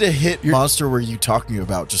 what easy to hit monster were you talking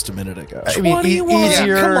about just a minute ago? I mean,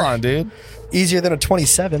 easier. Come on, dude. Easier than a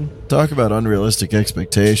 27. Talk about unrealistic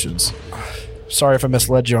expectations. Sorry if I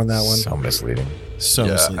misled you on that one. So misleading. So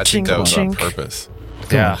Yeah, misleading. I think that was on Chink. purpose.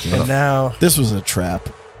 Yeah. And now This was a trap.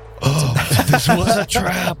 This was a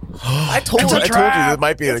trap. I told you that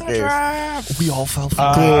might be the case. We all fell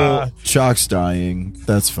for Cool. Chalk's dying.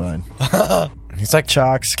 That's fine. He's like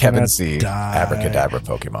Chalk's Kevin gonna C. die. Abracadabra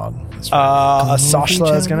Pokemon.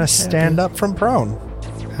 Sashla is going to stand up from prone.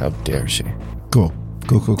 How dare she? Cool.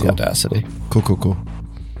 Cool. The audacity. Cool.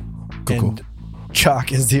 And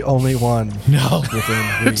Chalk is the only one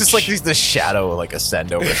within reach. Just like he's the shadow, like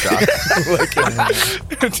ascend over Shock.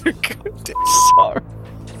 Sorry.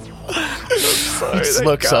 Just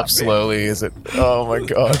looks up slowly. Is it? Oh my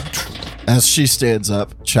god. As she stands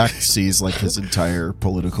up, Chuck sees like his entire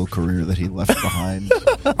political career that he left behind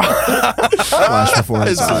flash before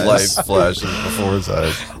his His eyes. life flashes before his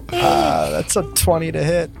eyes. That's a 20 to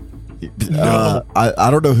hit. I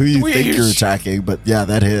don't know who you think you're attacking, but yeah,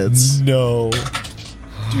 that hits. No.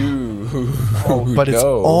 But it's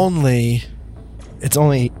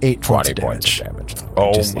only 8 points of 20 points damage. of damage.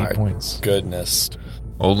 Oh Just 8 my points. goodness.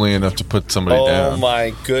 Only enough to put somebody Oh down.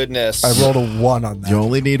 my goodness. I rolled a 1 on that. You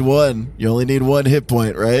only need one. You only need one hit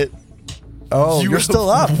point, right? Oh, you're still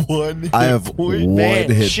up. I have one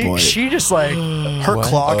hit she, point. She just like her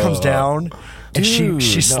claw comes down and she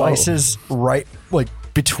slices right like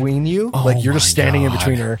between you. Like you're just standing in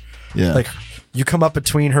between her. Yeah. Like you come up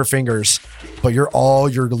between her fingers, but your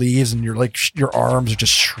leaves and your arms are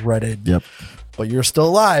just shredded. Yep. But you're still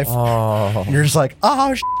alive. Oh. And you're just like,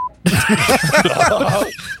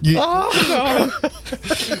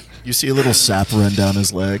 You see a little sap run down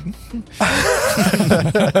his leg.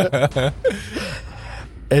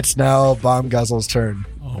 It's now Bomb Guzzle's turn.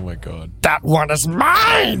 Oh my god. That one is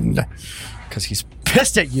mine! Because he's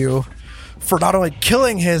pissed at you for not only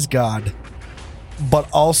killing his god, but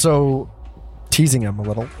also teasing him a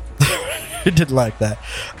little. He didn't like that.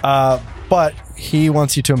 But he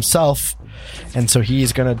wants you to himself, and so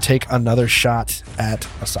he's going to take another shot at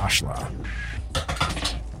Asashla.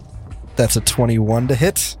 That's a 21 to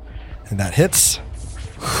hit, and that hits.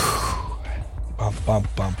 Bum, bum,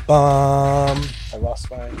 bum, bum. I lost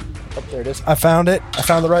my... Oh, there it is. I found it. I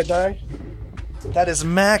found the right die. That is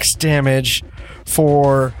max damage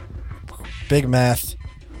for big math.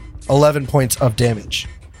 11 points of damage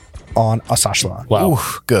on Asashla. Wow. Ooh,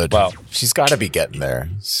 good. Wow. She's got to be getting there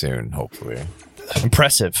soon, hopefully.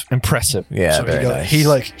 Impressive. Yeah, So very nice.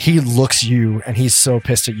 he looks you and he's so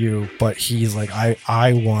pissed at you, but he's like,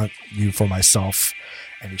 I want you for myself.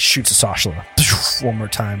 And he shoots Asashla one more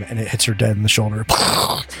time, and it hits her dead in the shoulder.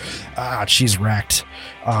 She's racked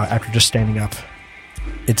after just standing up.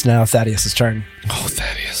 It's now Thaddeus' turn. Oh,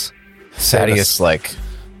 Thaddeus. Thaddeus, like,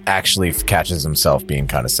 actually catches himself being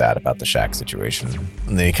kind of sad about the Shaq situation.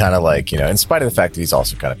 And then he kind of, like, in spite of the fact that he's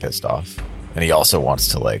also kind of pissed off. And he also wants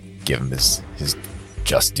to, like, give him his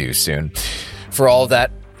just due soon for all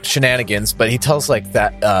that shenanigans. But he tells, like,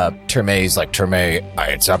 that Terme's like, Terme,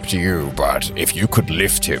 it's up to you, but if you could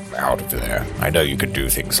lift him out of there, I know you could do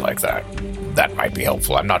things like that. That might be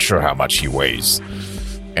helpful. I'm not sure how much he weighs.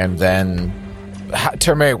 And then,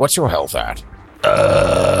 Terme, what's your health at?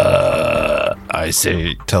 I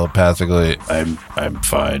say telepathically, I'm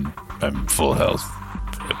fine. I'm full health.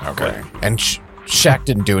 Okay. And Shaq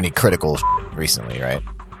didn't do any critical recently, right?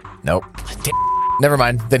 Nope. Never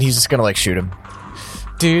mind. Then he's just gonna like shoot him.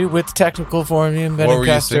 Dude, with technical forming, What were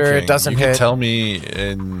you Venomcaster, thinking? it doesn't you hit. can tell me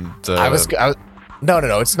in the... No,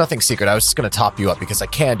 it's nothing secret. I was just gonna top you up because I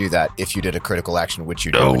can do that if you did a critical action, which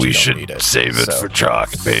you do. No, which we you don't should need it. save it So- for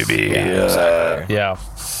Chalk, baby. Yeah, exactly. Yeah.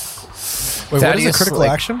 Wait, what is a Thaddeus, critical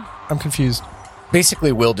like- action? I'm confused.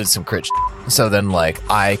 Basically, Will did some crit so then, like,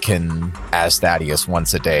 I can, as Thaddeus,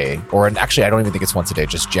 once a day, or actually, I don't even think it's once a day,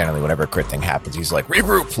 just generally, whenever a crit thing happens, he's like,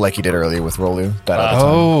 regroup, like he did earlier with Rolu. That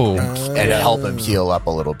other time. And help him heal up a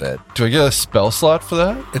little bit. Do I get a spell slot for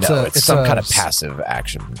that? It's some kind of passive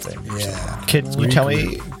action thing. Yeah. Can you tell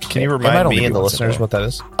me, can you remind me and the listeners what that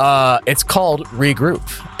is? It's called Regroup,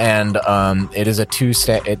 and it is a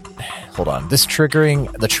hold on. The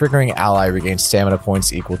triggering ally regains stamina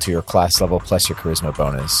points equal to your class level plus your charisma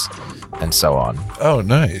bonus, and so on. Oh,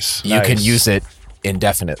 nice. You can use it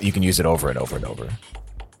indefinitely. You can use it over and over and over.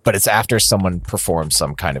 But it's after someone performs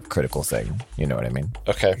some kind of critical thing. You know what I mean?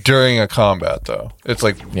 Okay. During a combat, though. It's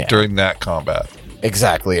like during that combat.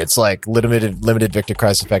 Exactly. It's like limited Victor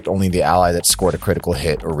Christ effect. Only the ally that scored a critical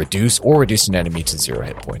hit or reduce an enemy to 0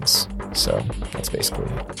 hit points. So that's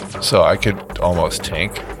basically it. So I could almost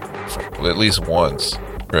tank at least once,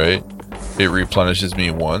 right? It replenishes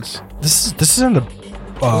me once. This is in the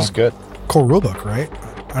This is good. core rulebook, right?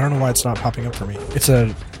 I don't know why it's not popping up for me. It's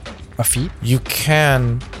a feat? You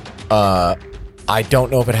can. I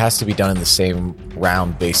don't know if it has to be done in the same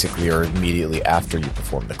round, basically, or immediately after you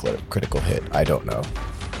perform the critical hit. I don't know.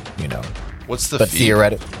 You know. What's the But feat?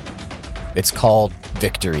 theoretically, it's called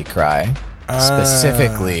Victory Cry.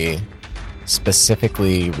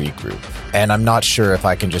 Specifically regroup. And I'm not sure if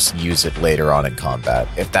I can just use it later on in combat.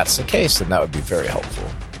 If that's the case, then that would be very helpful.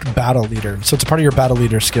 Battle leader. So it's a part of your battle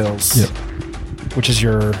leader skills. Yep. Which is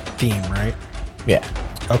your theme, right? Yeah.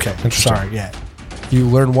 Okay. Sorry, yeah. You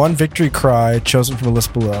learn one victory cry chosen from the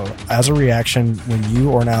list below as a reaction when you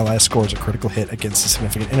or an ally scores a critical hit against a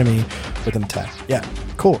significant enemy with an attack. Yeah.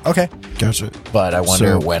 Cool. Okay. Gotcha. But I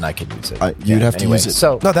wonder So, when I can use it. You'd have to use it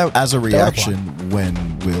So, No, that as a that would reaction apply.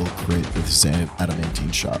 when Will crit with his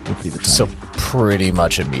adamantine shot would be the time. so pretty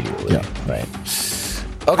much immediately. Yeah. Right.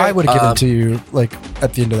 Okay. I would have given it to you like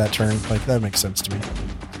at the end of that turn. Like that makes sense to me.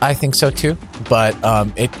 I think so too, but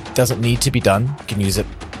it doesn't need to be done. You can use it.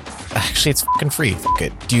 Actually, it's fucking free. Fuck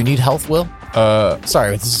it. Do you need health, Will?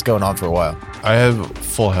 Sorry, this is going on for a while. I have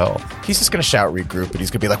full health. He's just gonna shout regroup, and he's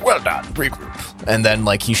gonna be like, "Well done, regroup." And then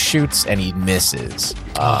like he shoots and he misses.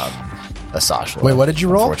 Asashla. Wait, what did you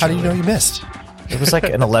roll? How do you know unfortunately. you missed? It was like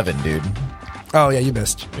an 11, dude. Oh yeah, you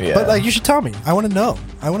missed. Yeah. But like you should tell me. I want to know.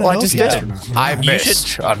 I want to Well, I know just if you did missed it. or not. I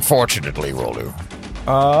missed, unfortunately, Rolu.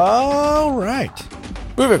 All right.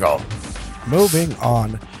 Moving on. Moving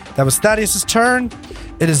on. That was Thaddeus' turn.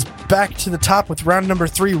 It is back to the top with round number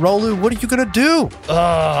 3. Rolu, what are you going to do?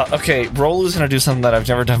 Okay, Rolu's going to do something that I've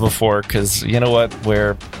never done before because you know what?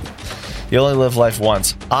 Where you only live life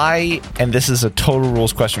once. And this is a total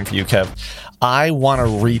rules question for you, Kev. I want to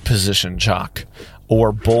reposition Chalk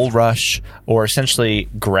or bull rush or essentially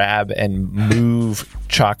grab and move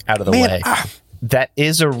Chalk out of the way. That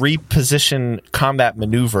is a reposition combat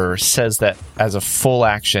maneuver, says that as a full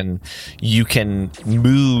action, you can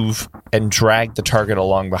move and drag the target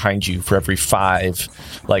along behind you for every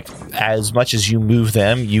 5. Like, as much as you move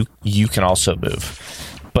them, you can also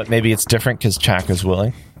move. But maybe it's different because Chak is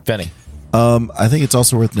willing. Benny. I think it's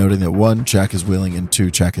also worth noting that 1, Chak is willing, and 2,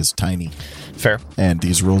 Chak is tiny. Fair. And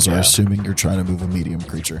these rules are assuming you're trying to move a medium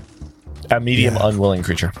creature. A medium unwilling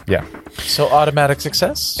creature. Yeah. So automatic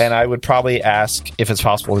success. And I would probably ask if it's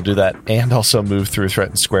possible to do that and also move through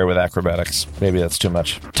threatened square with acrobatics. Maybe that's too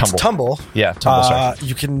much. Tumble. Tumble. Yeah, tumble. Sorry.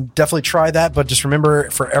 You can definitely try that, but just remember,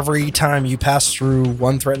 for every time you pass through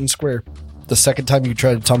one threatened square, the second time you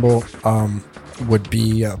try to tumble would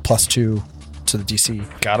be +2 to the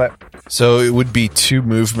DC. Got it. So it would be 2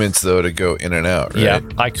 movements, though, to go in and out, right? Yeah,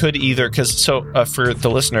 I could either, because for the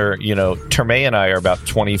listener, Terme and I are about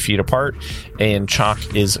 20 feet apart, and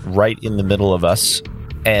Chalk is right in the middle of us,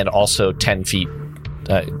 and also 10 feet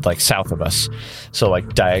like south of us. So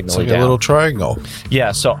like diagonally It's like down. a little triangle.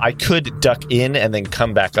 Yeah, so I could duck in and then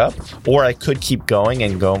come back up, or I could keep going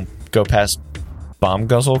and go past Bomb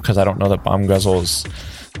Guzzle, because I don't know that Bomb Guzzle is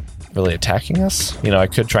really attacking us. I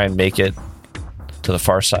could try and make it to the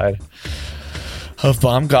far side of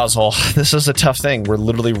Bomb Guzzle. This is a tough thing. We're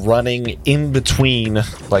literally running in between,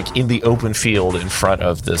 like in the open field in front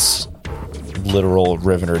of this literal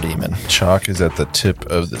Rivener demon. Chalk is at the tip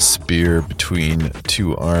of the spear between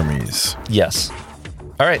 2 armies. Yes.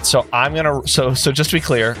 All right, so I'm gonna so just to be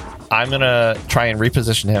clear, I'm gonna try and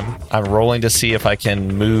reposition him. I'm rolling to see if I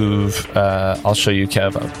can move. I'll show you,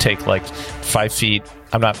 Kev. I'll take like 5 feet.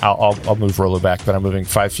 I'll move Rolu back, but I'm moving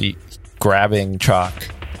 5 feet, grabbing Chalk,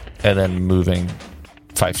 and then moving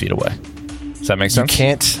 5 feet away. Does that make You sense?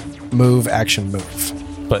 can't move, action,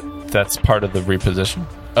 move. But that's part of the reposition.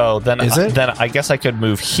 Oh, then Is it? Then I guess I could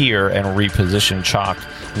move here and reposition Chalk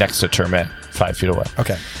next to Termet 5 feet away.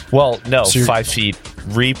 Okay. Well, no, So you're- 5 feet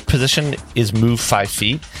reposition is move 5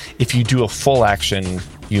 feet. If you do a full action,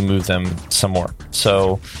 you move them some more.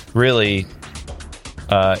 So really,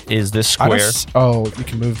 is this square? You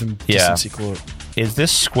can move them distance equal. Is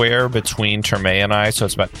this square between Terme and I? So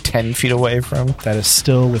it's about 10 feet away from. That is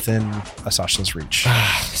still within Asasha's reach.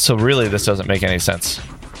 So really, this doesn't make any sense.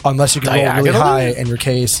 Unless you can roll really high in your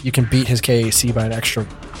case, you can beat his KAC by an extra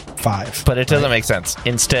 5. But it doesn't make sense.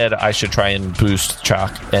 Instead, I should try and boost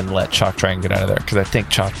Chalk and let Chalk try and get out of there, because I think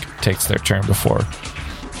Chalk takes their turn before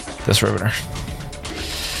this Rivener.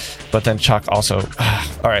 But then Chalk also...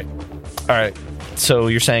 All right. So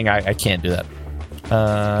you're saying I can't do that?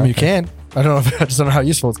 You can. I don't know. I just don't know how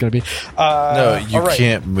useful it's going to be. No, you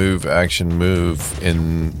can't move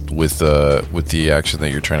in with the action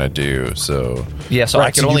that you're trying to do. So yeah, so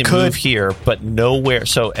I can only move here, but nowhere.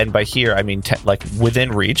 So, and by here I mean like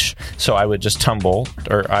within reach. So I would just tumble,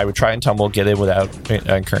 or I would try and tumble, get in without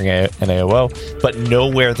incurring an AOO. But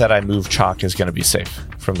nowhere that I move Chalk is going to be safe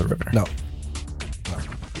from the Rivener. No.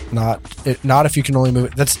 Not if you can only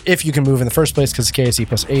move. That's if you can move in the first place, because it's KAC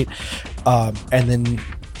plus 8, and then.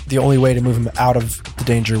 The only way to move him out of the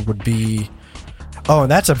danger would be... Oh,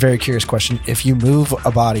 and that's a very curious question. If you move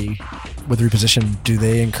a body with reposition, do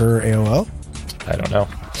they incur AOO? I don't know.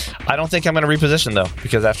 I don't think I'm going to reposition, though,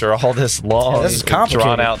 because after all this long,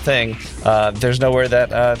 drawn-out thing, there's nowhere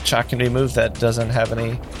that Chalk can be moved that doesn't have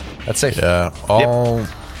any... That's safe. Yeah, all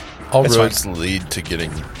roads lead to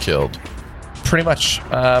getting killed. Pretty much.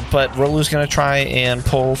 But Rolu's going to try and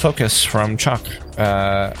pull focus from Chalk.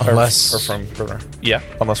 Unless... Or from River. Yeah,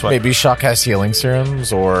 unless what? Maybe Chalk has healing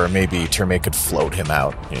serums, or maybe Terme could float him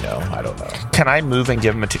out, I don't know. Can I move and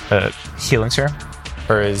give him a healing serum?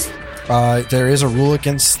 Or is... there is a rule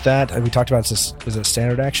against that. We talked about is it a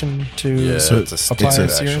standard action to apply a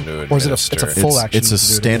serum? Or is it's a full action? It's a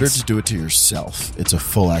standard to do it to yourself. It's a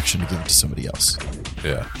full action to give it to somebody else.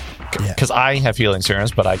 Yeah. Because I have healing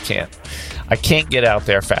serums, but I can't get out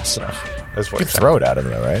there fast enough. You could throw it at him,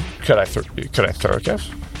 though, right? Could I throw it, Kev?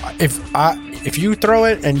 If you throw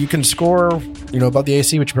it and you can score, above the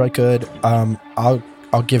AC, which you probably could, I'll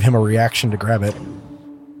give him a reaction to grab it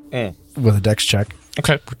with a dex check.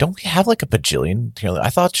 Okay. Don't we have like a bajillion? I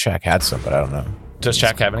thought Shaq had some, but I don't know. Does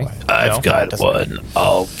Shaq have any? I've got one.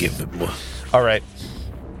 I'll give him one. All right.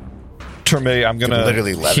 Terme, I'm going to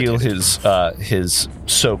heal his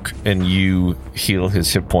soak, and you heal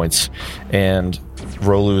his hit points. And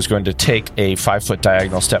Rolu is going to take a 5-foot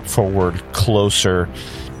diagonal step forward closer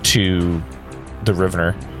to the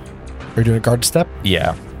Rivener. Are you doing a guard step?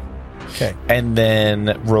 Yeah. Okay. And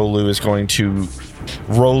then Rolu is going to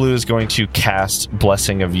cast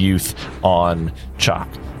Blessing of Youth on Chalk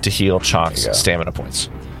to heal Chalk's stamina points.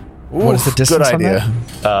 What is the distance good idea. on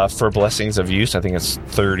that? For Blessings of Use, I think it's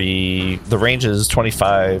 30. The range is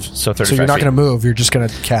 25, so 35. So you're not going to move. You're just going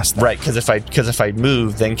to cast that. Right, because if I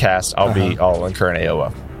move then cast, I'll incur an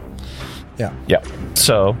AOO. Yeah.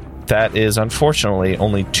 So that is unfortunately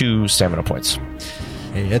only 2 stamina points.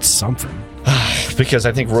 Hey, it's something. Because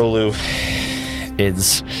I think Rolu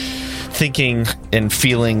is thinking and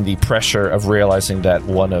feeling the pressure of realizing that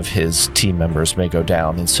one of his team members may go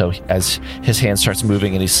down. And so as his hand starts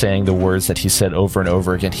moving and he's saying the words that he said over and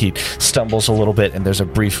over again, he stumbles a little bit and there's a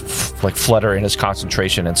brief flutter in his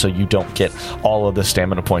concentration. And so you don't get all of the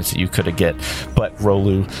stamina points that you could have get. But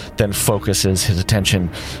Rolu then focuses his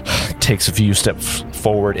attention, takes a few steps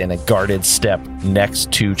forward in a guarded step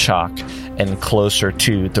next to Chalk and closer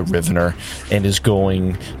to the Rivener, and is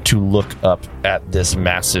going to look up at this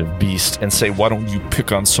massive beast and say, why don't you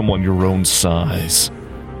pick on someone your own size?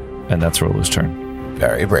 And that's Rolu's turn.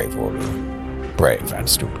 Very brave, Rolu. Brave and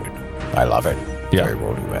stupid. I love it. Yeah. Very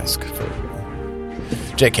Rolu-esque.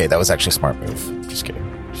 JK, that was actually a smart move. Just kidding.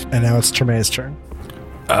 And now it's Terme's turn.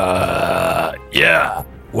 Yeah.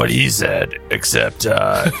 What he said, except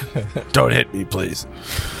don't hit me, please.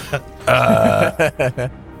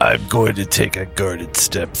 I'm going to take a guarded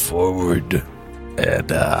step forward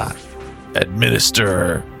and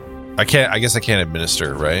administer. I guess I can't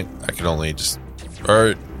administer, right? I can only just.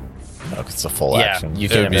 Or no, it's a full action. You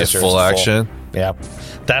can it would be a administer full action. Yeah,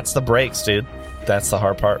 that's the breaks, dude. That's the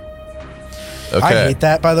hard part. Okay. I hate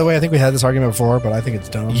that, by the way. I think we had this argument before, but I think it's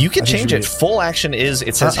dumb. You can change it. Full action is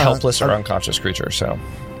it says helpless or unconscious creature. So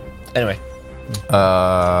anyway.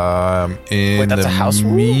 In that's a house the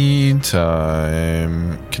rule?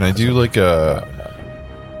 meantime, can I do like a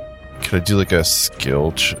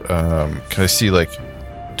skill? Can I see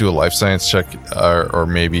do a life science check or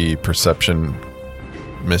maybe perception,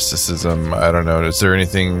 mysticism? I don't know. Is there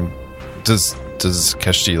anything? Does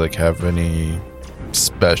Keshti have any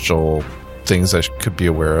special things I could be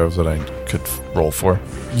aware of that I could roll for?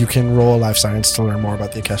 You can roll a life science to learn more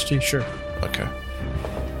about the Akeshti. Sure. Okay.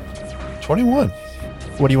 21.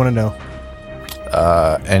 What do you want to know?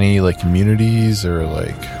 Any like immunities or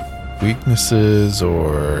like weaknesses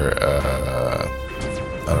or I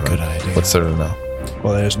don't know. Good idea. What's there to know?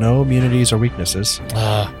 Well, there's no immunities or weaknesses.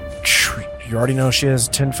 You already know she has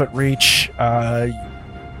 10-foot reach.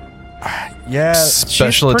 Yeah,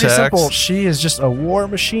 Special she's pretty attacks? simple. She is just a war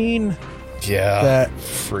machine Yeah. that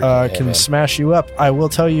Freaking can man. smash you up. I will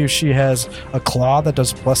tell you, she has a claw that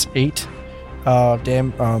does +8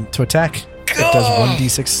 to attack. It does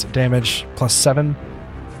 1d6 damage +7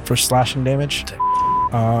 for slashing damage.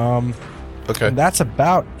 Okay. And that's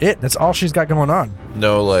about it. That's all she's got going on.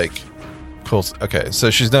 No, like, cool. Okay, so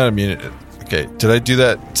she's not immune. Okay, did I do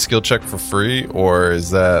that skill check for free, or is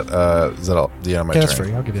that all the end of my Okay, turn? that's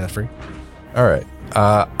free. I'll give you that free. All right.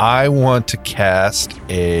 I want to cast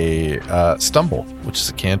a stumble, which is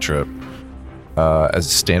a cantrip, as a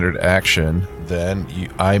standard action. Then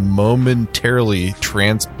I momentarily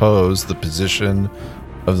transpose the position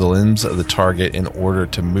of the limbs of the target in order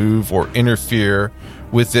to move or interfere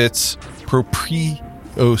with its proprioception.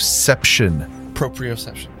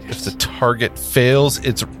 Proprioception. If the target fails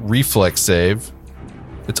its reflex save,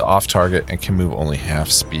 it's off target and can move only half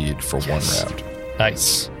speed for one round.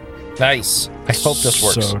 Nice. I hope this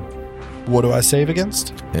works. So, what do I save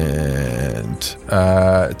against? And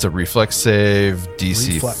it's a reflex save,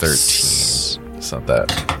 DC Reflex. 13. It's not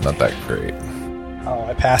that great. Oh,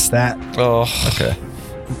 I passed that. Oh, Okay.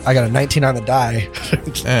 I got a 19 on the die.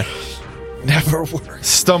 Eh. never works.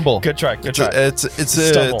 Stumble. Good try. It's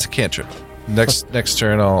Stumble. a cantrip. Next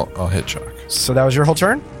turn I'll hit Chalk. So that was your whole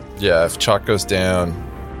turn? Yeah, if Chalk goes down,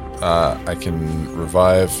 I can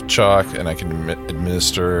revive Chalk and I can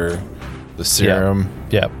administer the serum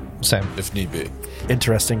Yeah, same. if need be.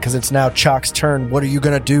 Interesting, because it's now Chalk's turn. What are you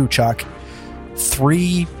going to do, Chalk?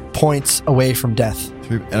 3 points away from death.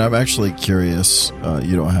 And I'm actually curious.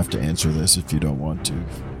 You don't have to answer this if you don't want to.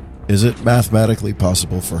 Is it mathematically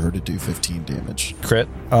possible for her to do 15 damage? Crit.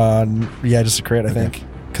 Yeah, just a crit, I think.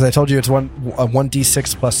 Because I told you it's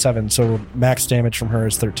 1d6 +7, so max damage from her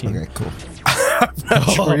is 13. Okay, cool. I'm not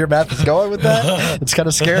sure where your math is going with that. It's kind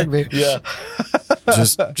of scaring me. Yeah.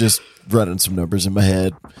 just running some numbers in my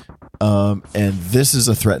head. And this is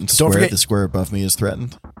a threatened Don't square. forget- The square above me is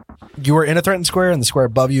threatened. You are in a threatened square, and the square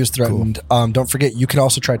above you is threatened. Don't forget, you can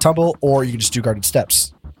also try tumble, or you can just do guarded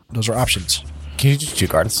steps. Those are options. Can you just do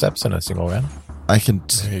guarded steps in a single round? I can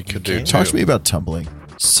You could do talk two. to me about tumbling.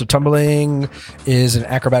 So tumbling is an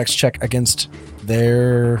acrobatics check against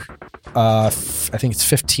their, I think it's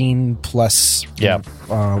 15 plus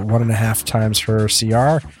 1.5 times her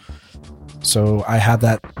CR. So I have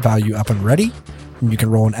that value up and ready. And you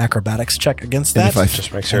can roll an acrobatics check against And that. if I-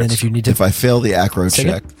 Just make sure. and then if you need to, If I fail the acro Take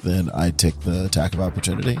check, then I take the attack of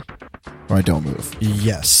opportunity, or I don't move.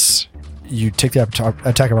 yes, you take the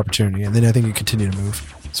attack of opportunity, and then I think you continue to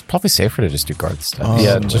move. It's probably safer to just do guarded steps.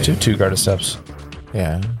 Yeah, just do 2 guarded steps.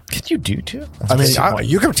 Yeah. Can you do 2? I mean,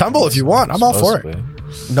 you can tumble if you want. I'm all for it.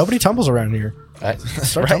 Supposedly. Nobody tumbles around here. Right?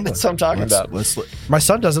 tumbling. That's what I'm talking about. Let's My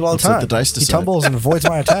son does it all the Let's let time. the dice He decide. tumbles and avoids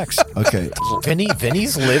my attacks. okay.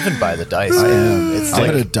 Vinny's living by the dice. I man. am. It's I'm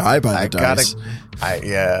like, gonna die by the I dice.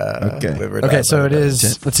 gotta. Okay. live or die Okay, by so the it dice.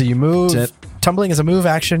 is. Let's see. You move. Ten. Tumbling is a move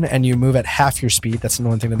action, and you move at half your speed. That's the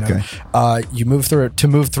one thing to know. Okay. You move through it. To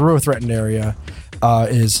move through a threatened area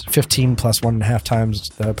is 15 plus 1.5 times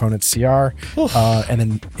the opponent's CR, and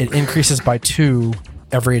then it increases by 2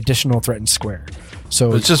 every additional threatened square.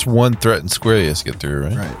 So It's just one threatened square he has to get through,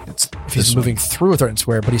 right? Right. It's if he's moving through a threatened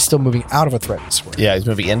square, but he's still moving out of a threatened square. Yeah, he's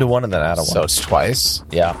moving into one and then out of So one. it's twice.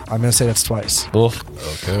 Yeah. I'm going to say that's twice. Oof.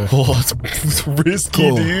 Okay. Oh, it's risky,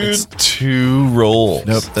 Cool. dude. It's 2 rolls.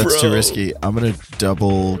 Nope, that's too Bro. risky. I'm gonna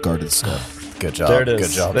double guarded step. Good job. There it is.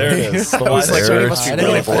 Good job. There it is. The I was line like, there. you must be I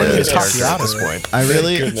really didn't- bored I of didn't his talk character you out at of this it. point.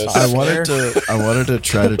 goodness. I wanted to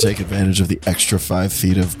try to take advantage of the extra 5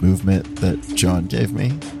 feet of movement that John gave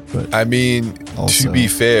me, but I mean, Also- to be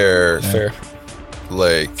fair, Fair.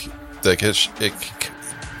 like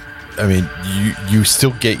I mean, you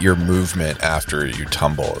still get your movement after you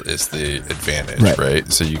tumble is the advantage,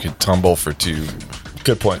 right? So you could tumble for 2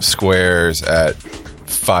 Good point. squares at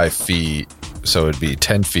 5 feet, so it'd be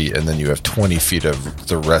 10 feet, and then you have 20 feet of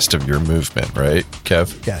the rest of your movement, right,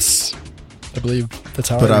 Kev? Yes. I believe that's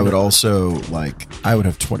how but I read would it. also I would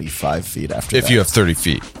have 25 feet after If that you have 30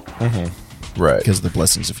 feet, right? because of the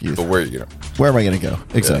blessings of youth. But where are you gonna? Where am I going to go?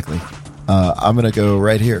 Exactly. I'm going to go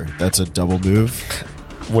right here. That's a double move.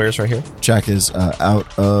 Where's right here? Jack is out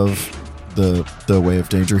of the way of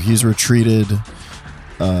danger. He's retreated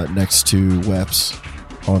next to Weps.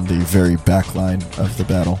 on the very back line of the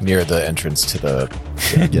battle. Near the entrance to the...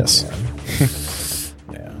 Yes.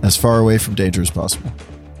 Yeah. As far away from danger as possible.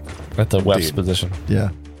 At the Web's Dude. position. Yeah.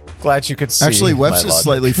 Glad you could see. Actually, Web's my is logic.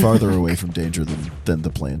 slightly farther away from danger than the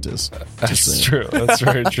plant is. That's saying. true. That's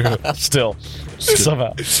very true. Still,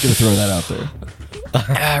 somehow. Just gonna throw that out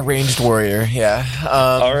there. Ranged warrior, yeah.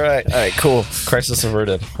 All right. All right, cool. Crisis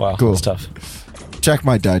averted. Wow, Cool. that's tough. Jack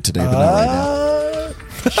might die today, but not right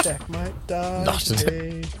now. Jack might die Not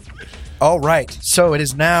today. All right. So it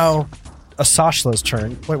is now Asashla's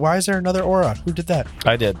turn. Wait, why is there another aura? Who did that?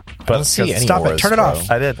 I did. I But don't see any stop it. auras, Turn it bro. off.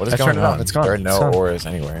 I did. What is I going turned it on? on. It's gone. There are It's no gone. auras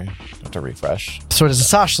anywhere. Have to refresh. So it is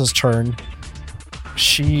Asashla's turn.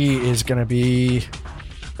 She is going to be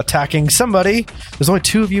attacking somebody. There's only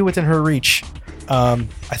 2 of you within her reach. I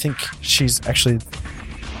think she's actually...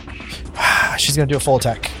 she's going to do a full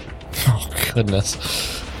attack. Oh, goodness.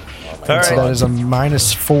 And so that is a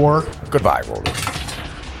 -4. Goodbye, Roller.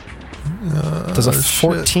 Does a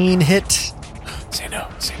 14 hit? Say no.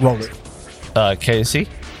 Say Roll it. Casey?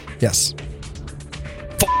 Yes.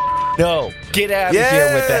 No. Get out of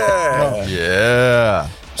here with that. Yeah.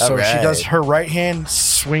 So Alright. she does her right hand,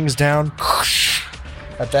 swings down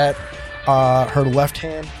at that. Her left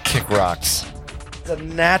hand, Kick rocks. the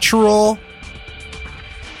natural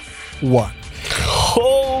 1.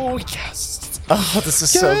 Oh, yes. Oh, this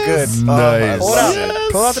is so good. Nice. Pull it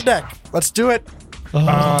out. Pull out the deck. Let's do it.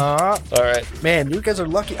 All right. Man, you guys are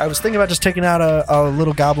lucky. I was thinking about just taking out a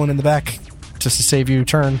little goblin in the back just to save you a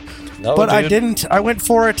turn. No, but I dude. didn't. I went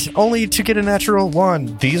for it only to get a natural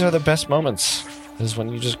 1. These are the best moments. Is when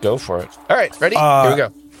you just go for it. All right. Ready? Uh, Here we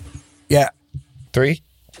go. Yeah. 3,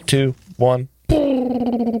 2, 1.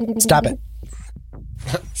 Stop it.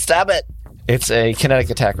 Stab it. It's a kinetic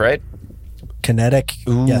attack, right? Kinetic.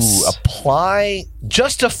 Ooh, Yes. apply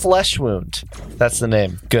just a flesh wound. That's the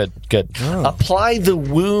name. Good, good. Apply the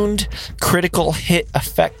wound critical hit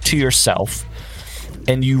effect to yourself,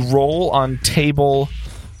 and you roll on table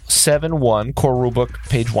 7-1, core rulebook,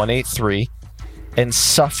 page 183, and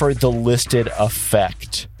suffer the listed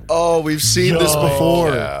effect. Oh, we've seen this before.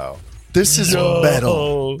 Yeah. This is Yo.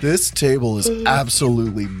 metal. This table is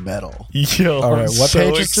absolutely metal. Yo, All right, I'm what so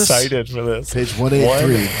page is this? excited for this. Page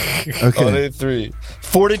 183. Okay. 183.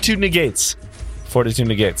 Fortitude negates. Fortitude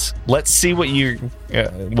negates. Let's see what you're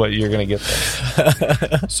gonna get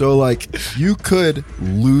there. So, like, you could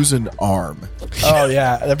lose an arm. Oh,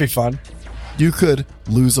 yeah. That'd be fun. You could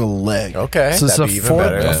lose a leg. Okay. So it's that'd a be even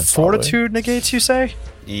better. a Yeah. fortitude negates, you say?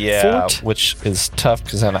 Yeah, Fort? which is tough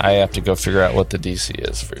because then I have to go figure out what the DC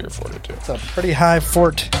is for your fortitude. It's a pretty high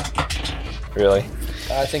fort. Really?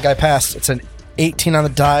 I think I passed. It's an 18 on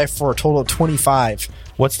the die for a total of 25.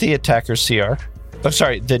 What's the attacker's CR? I'm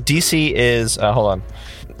sorry, the DC is, hold on.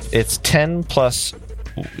 It's 10 plus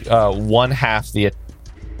 1/2 the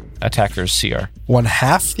attacker's CR.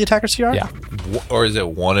 1/2 the attacker CR? Yeah. Or is it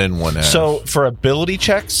 1 and 1/2? So for ability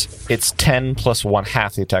checks, it's 10 plus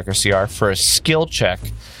 1/2 the attacker CR. For a skill check,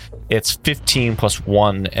 it's 15 plus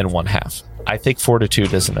 1 and 1/2. I think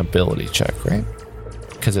fortitude is an ability check, right?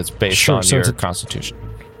 Because it's based Sure, on so your it's a- constitution.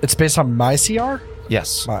 It's based on my CR?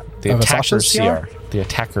 Yes. My- The of attacker's Asasha's CR. The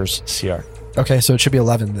attacker's CR. Okay, so it should be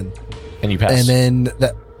 11 then. And you pass. And then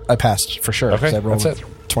that I passed for sure. Okay, 'cause I rolled that's it.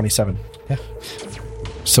 27. Yeah.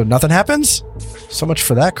 So nothing happens? So much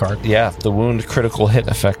for that card. yeah, the wound critical hit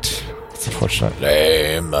effect. It's unfortunate.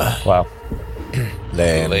 Lame. Wow.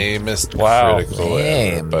 Lame. lamest Wow. critical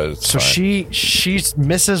ever, Damn. but it's So fine. she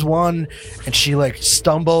misses one and she like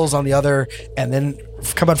stumbles on the other, and then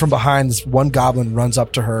coming from behind, this one goblin runs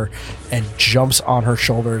up to her and jumps on her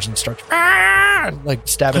shoulders and starts like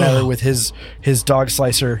stabbing at her with his dog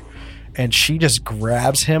slicer, and she just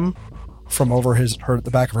grabs him from over the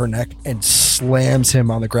back of her neck and slams him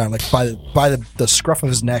on the ground like by the scruff of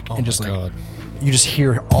his neck, and just like you just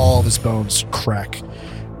hear all of his bones crack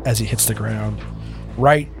as he hits the ground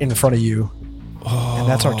right in front of you. And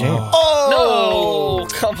that's our game. No!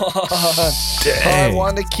 Come on. I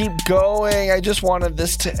want to keep going. I just wanted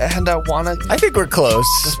this to end. I think we're close.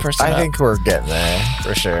 This person I up. think we're getting there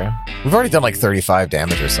for sure. We've already done like 35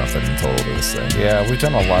 damage or something in total to this thing. Yeah, we've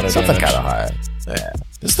done a lot of Something damage. kind of high. Yeah.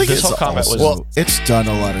 This thing This is whole combat awesome. was- Well, it's done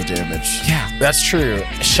a lot of damage. Yeah. That's true.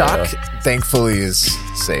 Shock, thankfully, is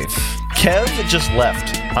safe. Kev just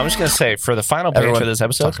left. I'm just going to say, for the final page Everyone of this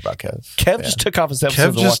episode, talk about Kev. Kev just took off his episode Kev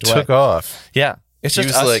and just walked away. took off. Yeah. It's He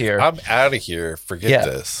just was us like, here. I'm out of here. Forget Yeah.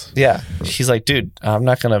 this. Yeah. He's like, dude, I'm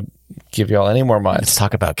not going to give y'all any more Let's minds.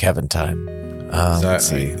 talk about Kevin time. Let's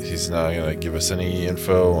see. He's not going to give us any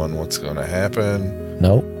info on what's going to happen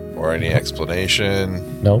Nope. or any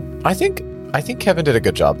explanation. Nope. I think I think Kevin did a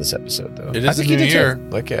good job this episode, though. It is a new year.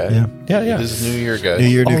 Like, Yeah. It is a new year, guys. New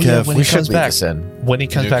year, new Kev. when we he should comes leave back. this in. When he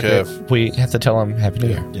comes New back, Kev. we have to tell him Happy New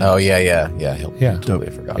Year. Oh, yeah. He'll Yeah. totally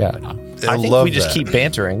forgot. Yeah. I think love we just that. keep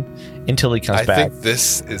bantering until he comes I back. think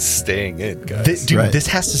this is staying in, guys. Dude, Right. this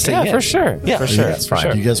has to stay Yeah, in. for sure. Yeah, for sure. Yeah, That's for fine.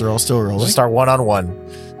 sure. You guys are all still rolling? Just our one-on-one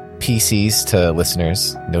PCs to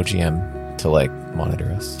listeners. No GM to like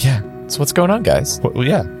monitor us. Yeah. So what's going on, guys? Well,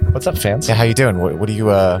 yeah. What's up, fans? Yeah, how you doing? What are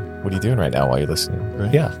you doing right now while you're listening?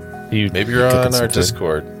 Right? Yeah. You, Maybe you're Cooking on some our food.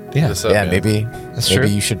 Discord. Yeah. Hit us up, Yeah, man. maybe That's true.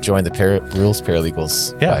 you should join the Rules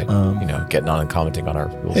Paralegals. Yeah. by, getting on and commenting on our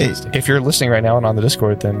rules. Hey, listing. if you're listening right now and on the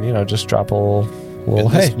Discord, then, just drop a little In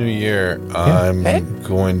hey. this new year, I'm Hey.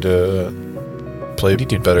 going to play What do you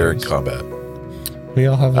do, better in Chris? combat. We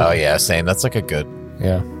all have Oh yeah, same. That's like a good.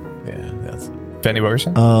 Yeah. Yeah, that's. Benny, what were you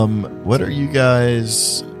saying? What are you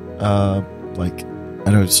guys like? I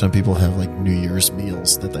know some people have like New Year's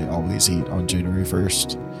meals that they always eat on January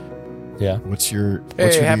 1st. Yeah. What's your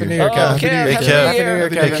Happy New Year, Oh, Kev. Kev. Hey, Happy Kev. New Year,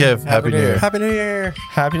 Hey, Kev. Happy New Year. Happy New Year.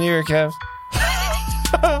 Happy New Year, Kev.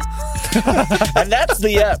 And that's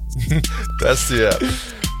the app. That's the app.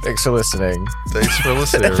 Thanks for listening. Thanks for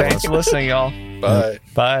listening, everyone. Thanks for listening, y'all. Bye.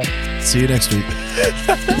 Bye. See you next week.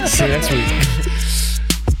 See you next week.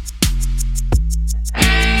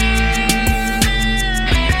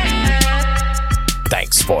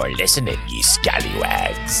 Thanks for listening, ye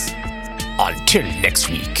scallywags. Until next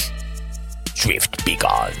week, drift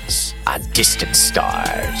begons and distant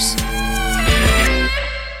stars.